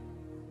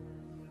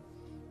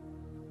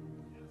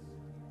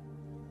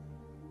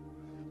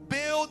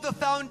 Build the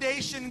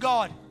foundation,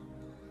 God.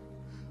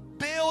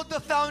 Build the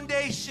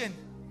foundation.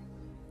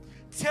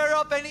 Tear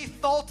up any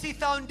faulty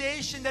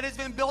foundation that has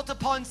been built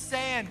upon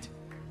sand,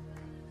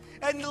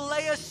 and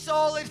lay a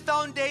solid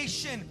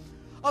foundation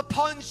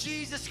upon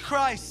Jesus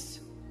Christ.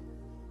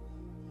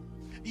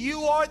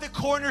 You are the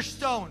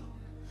cornerstone.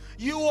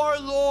 You are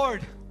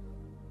Lord.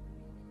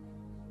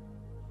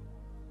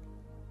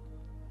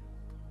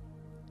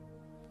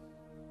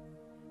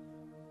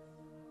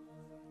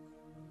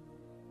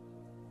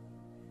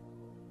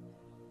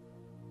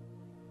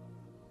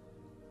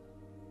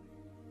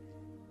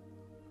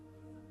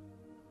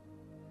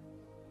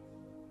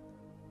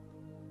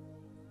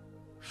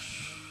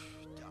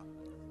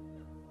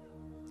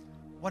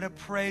 I want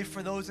to pray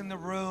for those in the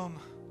room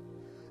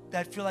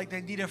that feel like they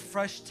need a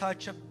fresh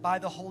touch by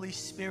the Holy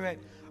Spirit.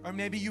 Or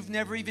maybe you've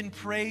never even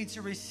prayed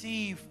to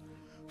receive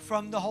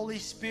from the Holy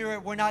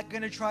Spirit. We're not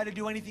going to try to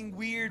do anything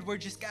weird. We're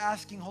just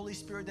asking Holy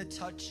Spirit to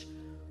touch.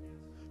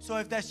 So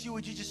if that's you,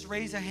 would you just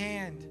raise a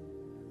hand?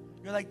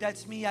 You're like,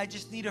 that's me. I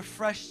just need a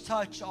fresh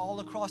touch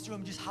all across the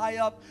room. Just high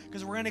up,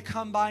 because we're going to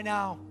come by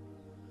now.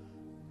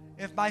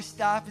 If my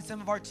staff and some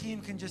of our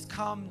team can just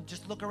come,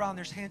 just look around.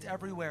 There's hands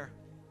everywhere.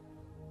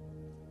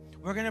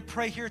 We're going to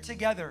pray here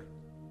together.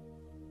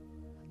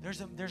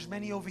 There's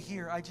many over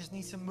here. I just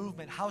need some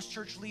movement. House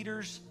church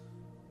leaders,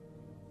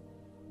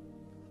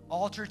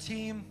 altar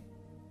team,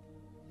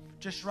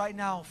 just right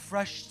now,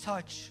 fresh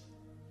touch.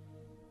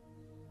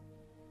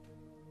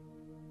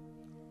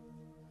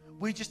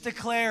 We just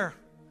declare,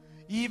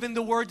 even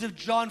the words of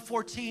John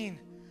 14,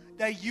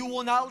 that you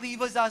will not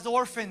leave us as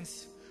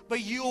orphans,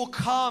 but you will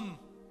come.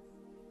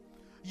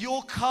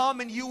 You'll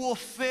come and you will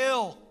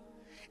fill,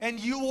 and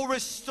you will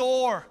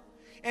restore,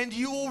 and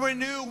you will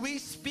renew. We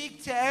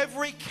speak to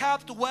every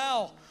capped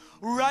well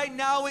right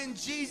now in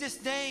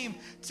Jesus' name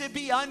to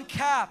be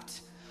uncapped,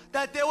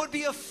 that there would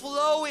be a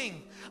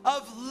flowing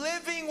of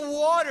living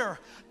water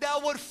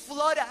that would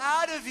flood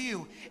out of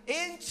you,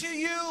 into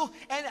you,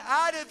 and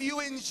out of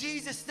you in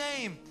Jesus'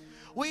 name.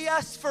 We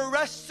ask for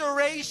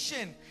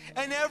restoration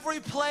in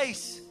every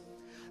place,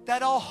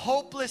 that all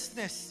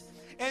hopelessness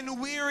and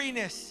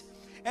weariness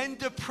and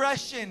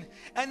depression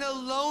and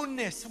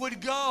aloneness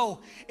would go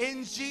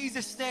in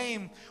Jesus'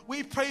 name.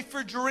 We pray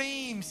for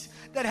dreams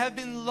that have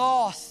been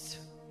lost.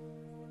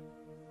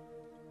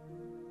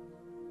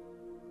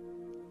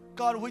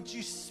 God, would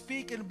you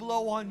speak and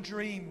blow on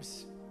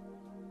dreams?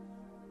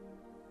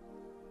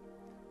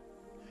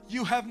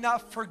 You have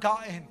not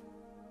forgotten.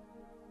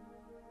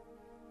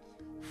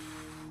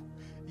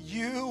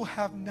 You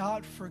have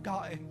not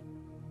forgotten.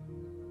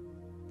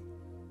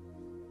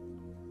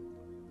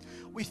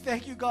 We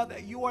thank you, God,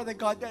 that you are the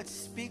God that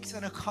speaks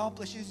and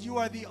accomplishes. You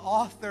are the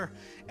author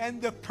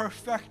and the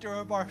perfecter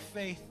of our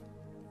faith.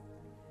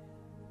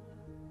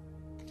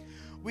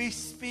 We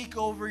speak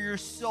over your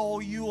soul.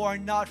 You are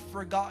not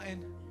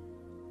forgotten.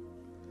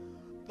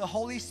 The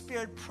Holy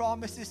Spirit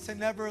promises to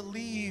never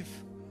leave.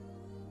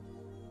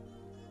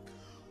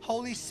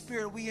 Holy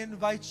Spirit, we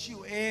invite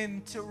you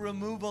in to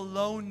remove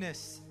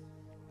aloneness.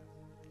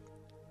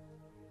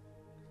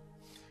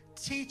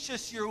 Teach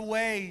us your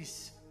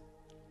ways.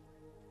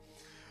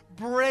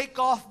 Break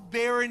off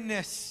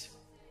barrenness.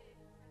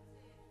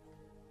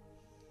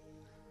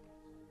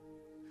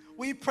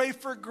 We pray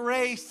for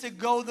grace to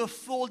go the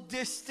full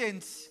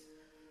distance.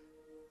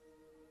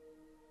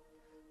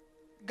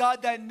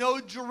 God, that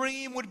no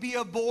dream would be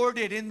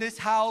aborted in this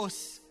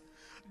house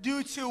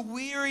due to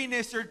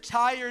weariness or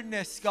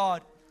tiredness,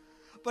 God.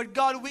 But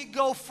God, we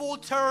go full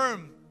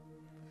term.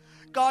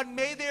 God,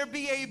 may there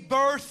be a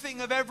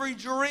birthing of every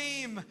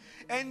dream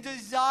and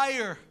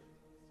desire.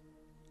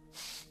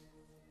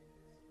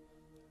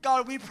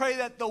 God, we pray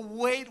that the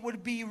weight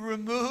would be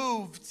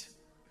removed,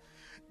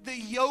 the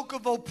yoke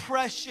of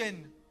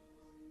oppression.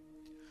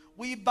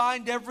 We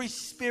bind every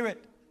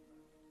spirit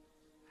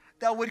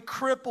that would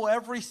cripple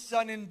every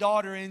son and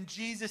daughter in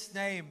Jesus'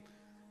 name.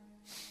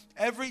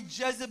 Every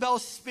Jezebel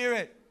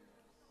spirit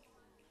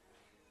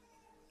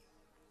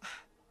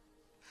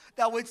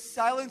that would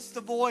silence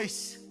the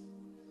voice.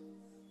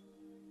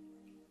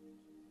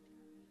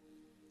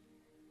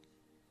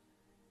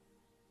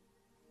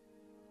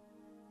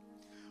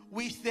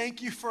 We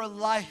thank you for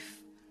life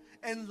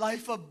and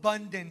life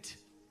abundant.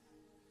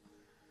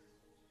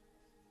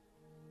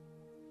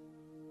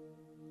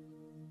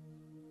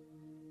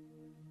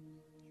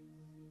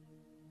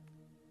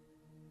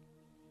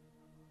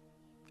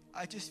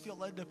 I just feel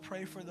led to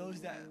pray for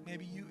those that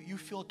maybe you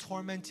feel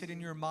tormented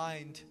in your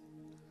mind.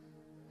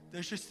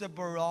 There's just a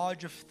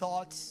barrage of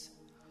thoughts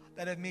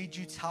that have made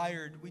you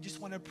tired. We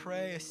just want to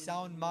pray a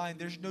sound mind.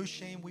 There's no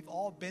shame. We've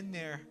all been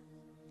there.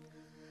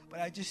 But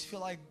I just feel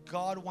like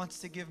God wants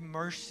to give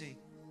mercy.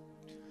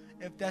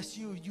 If that's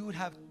you, you would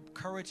have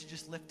courage to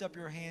just lift up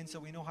your hand so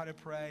we know how to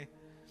pray.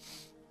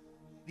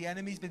 The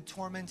enemy's been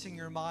tormenting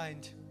your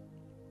mind.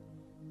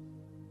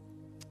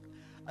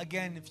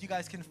 Again, if you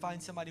guys can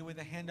find somebody with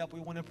a hand up, we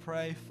want to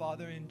pray.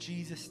 Father, in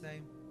Jesus'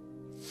 name.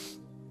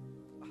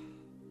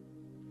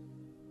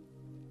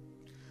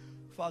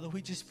 Father,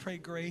 we just pray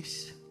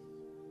grace.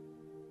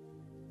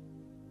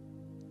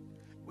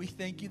 We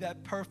thank you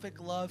that perfect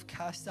love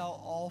casts out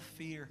all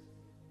fear.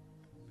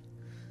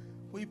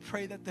 We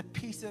pray that the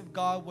peace of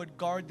God would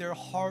guard their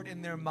heart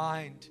and their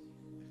mind,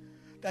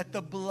 that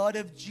the blood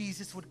of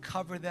Jesus would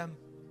cover them,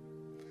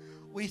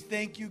 We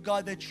thank you,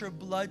 God, that your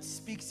blood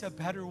speaks a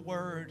better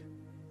word.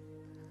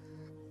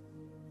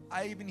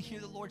 I even hear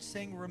the Lord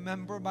saying,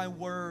 remember my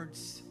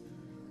words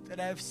that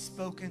I have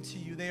spoken to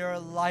you. They are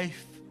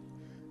life.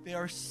 They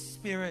are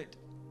spirit.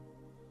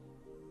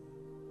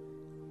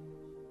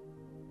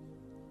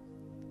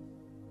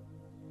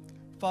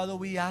 Father,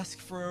 we ask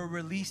for a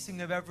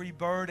releasing of every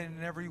burden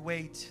and every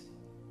weight.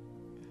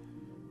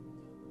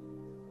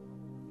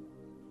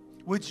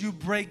 Would you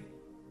break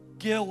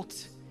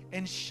guilt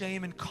and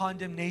shame and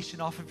condemnation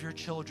off of your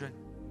children?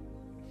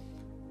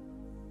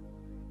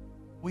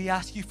 We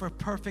ask you for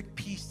perfect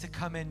peace to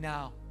come in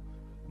now.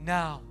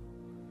 Now.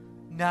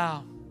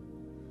 Now.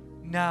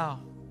 Now.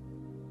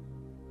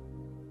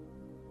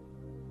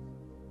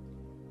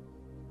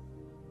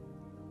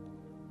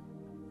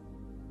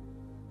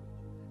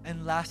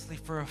 And lastly,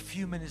 for a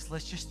few minutes,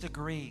 let's just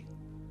agree.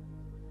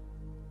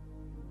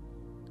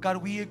 God,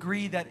 we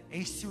agree that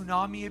a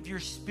tsunami of your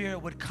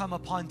spirit would come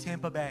upon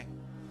Tampa Bay.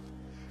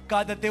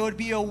 God, that there would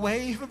be a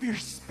wave of your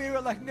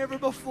spirit like never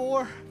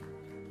before.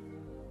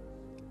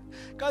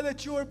 God,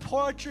 that you would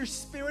pour out your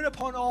spirit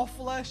upon all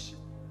flesh.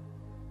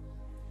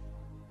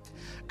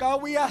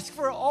 God, we ask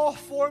for all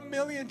 4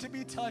 million to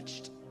be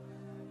touched.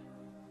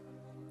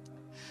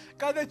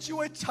 God, that you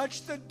would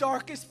touch the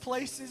darkest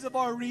places of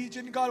our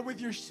region, God,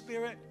 with your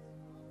spirit.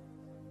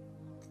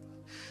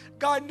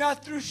 God,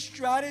 not through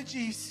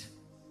strategies,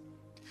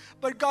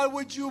 but God,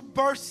 would you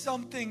burst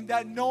something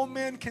that no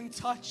man can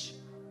touch?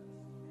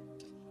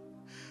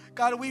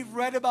 God, we've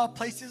read about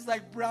places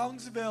like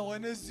Brownsville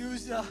and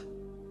Azusa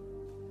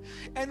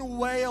and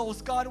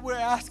Wales. God, we're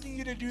asking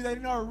you to do that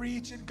in our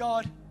region,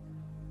 God.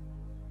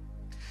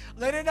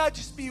 Let it not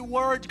just be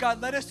words,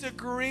 God. Let us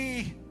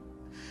agree.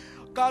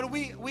 God,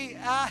 we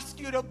ask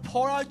you to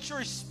pour out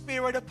your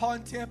spirit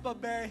upon Tampa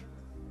Bay.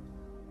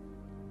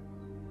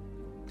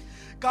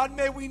 God,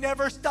 may we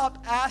never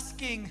stop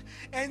asking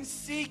and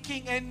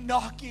seeking and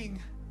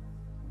knocking.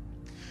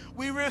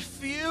 We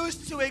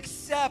refuse to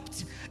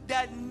accept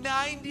that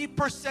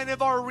 90%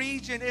 of our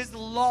region is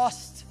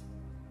lost.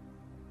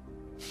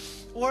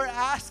 We're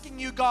asking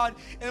you, God,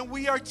 and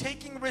we are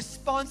taking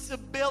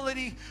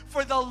responsibility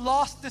for the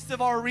lostness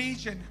of our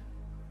region.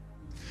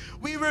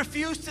 We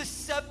refuse to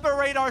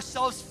separate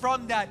ourselves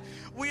from that.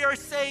 We are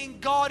saying,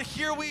 God,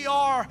 here we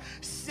are.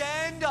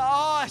 Send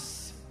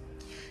us.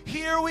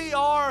 Here we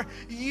are.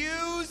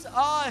 Use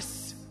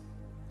us.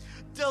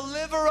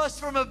 Deliver us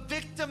from a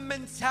victim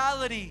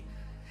mentality.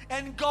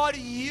 And God,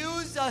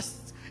 use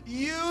us.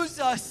 Use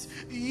us.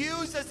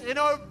 Use us in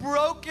our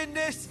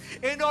brokenness,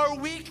 in our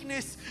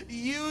weakness.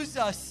 Use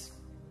us.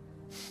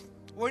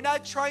 We're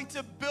not trying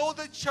to build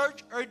a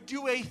church or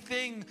do a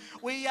thing.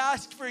 We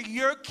ask for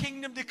your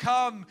kingdom to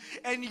come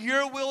and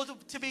your will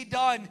to be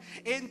done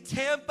in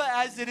Tampa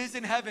as it is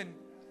in heaven.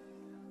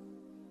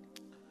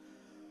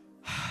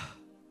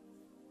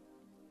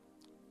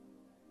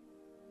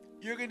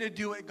 You're going to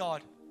do it,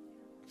 God.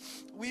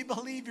 We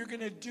believe you're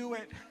going to do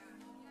it.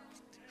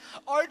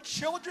 Our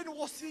children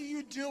will see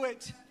you do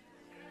it.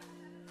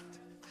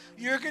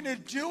 You're going to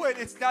do it.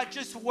 It's not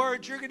just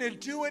words. You're going to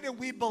do it, and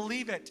we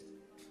believe it.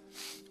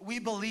 We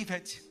believe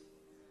it.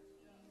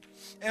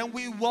 And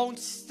we won't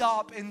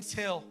stop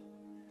until.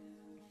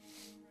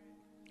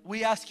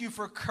 We ask you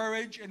for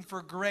courage and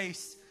for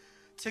grace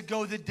to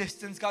go the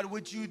distance. God,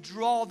 would you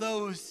draw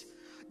those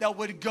that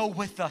would go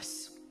with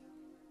us?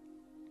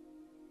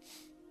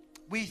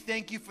 We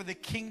thank you for the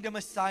kingdom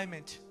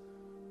assignment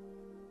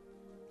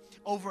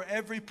over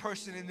every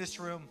person in this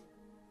room.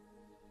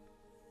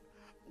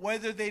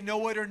 Whether they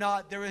know it or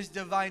not, there is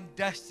divine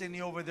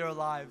destiny over their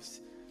lives.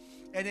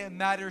 And it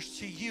matters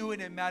to you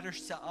and it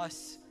matters to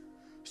us.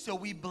 So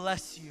we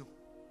bless you.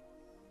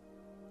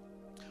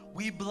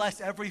 We bless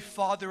every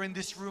father in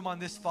this room on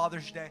this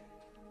Father's Day.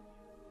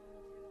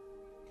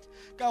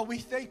 God, we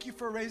thank you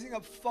for raising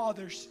up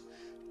fathers,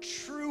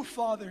 true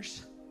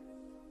fathers,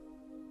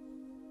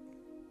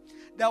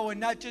 that would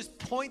not just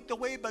point the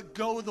way, but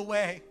go the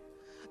way.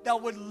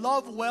 That would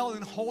love well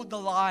and hold the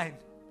line.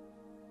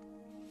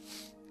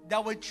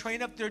 That would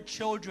train up their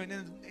children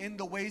in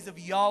the ways of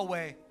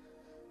Yahweh.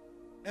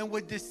 And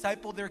would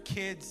disciple their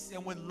kids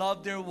and would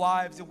love their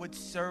wives and would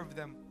serve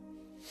them.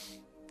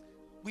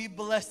 We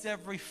bless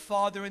every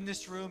father in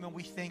this room and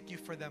we thank you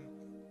for them.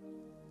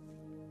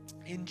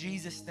 In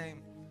Jesus'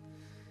 name,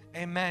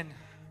 amen.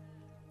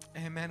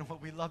 Amen. Well,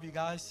 we love you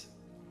guys.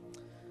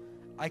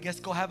 I guess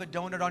go have a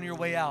donut on your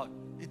way out.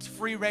 It's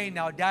free reign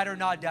now. Dad or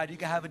not dad, you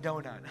can have a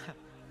donut.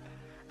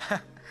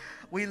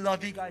 We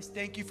love you guys.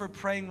 Thank you for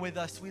praying with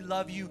us. We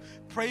love you.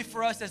 Pray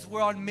for us as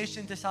we're on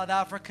mission to South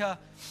Africa.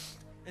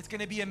 It's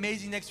going to be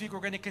amazing next week. We're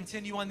going to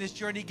continue on this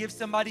journey. Give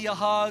somebody a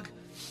hug.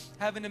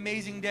 Have an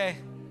amazing day.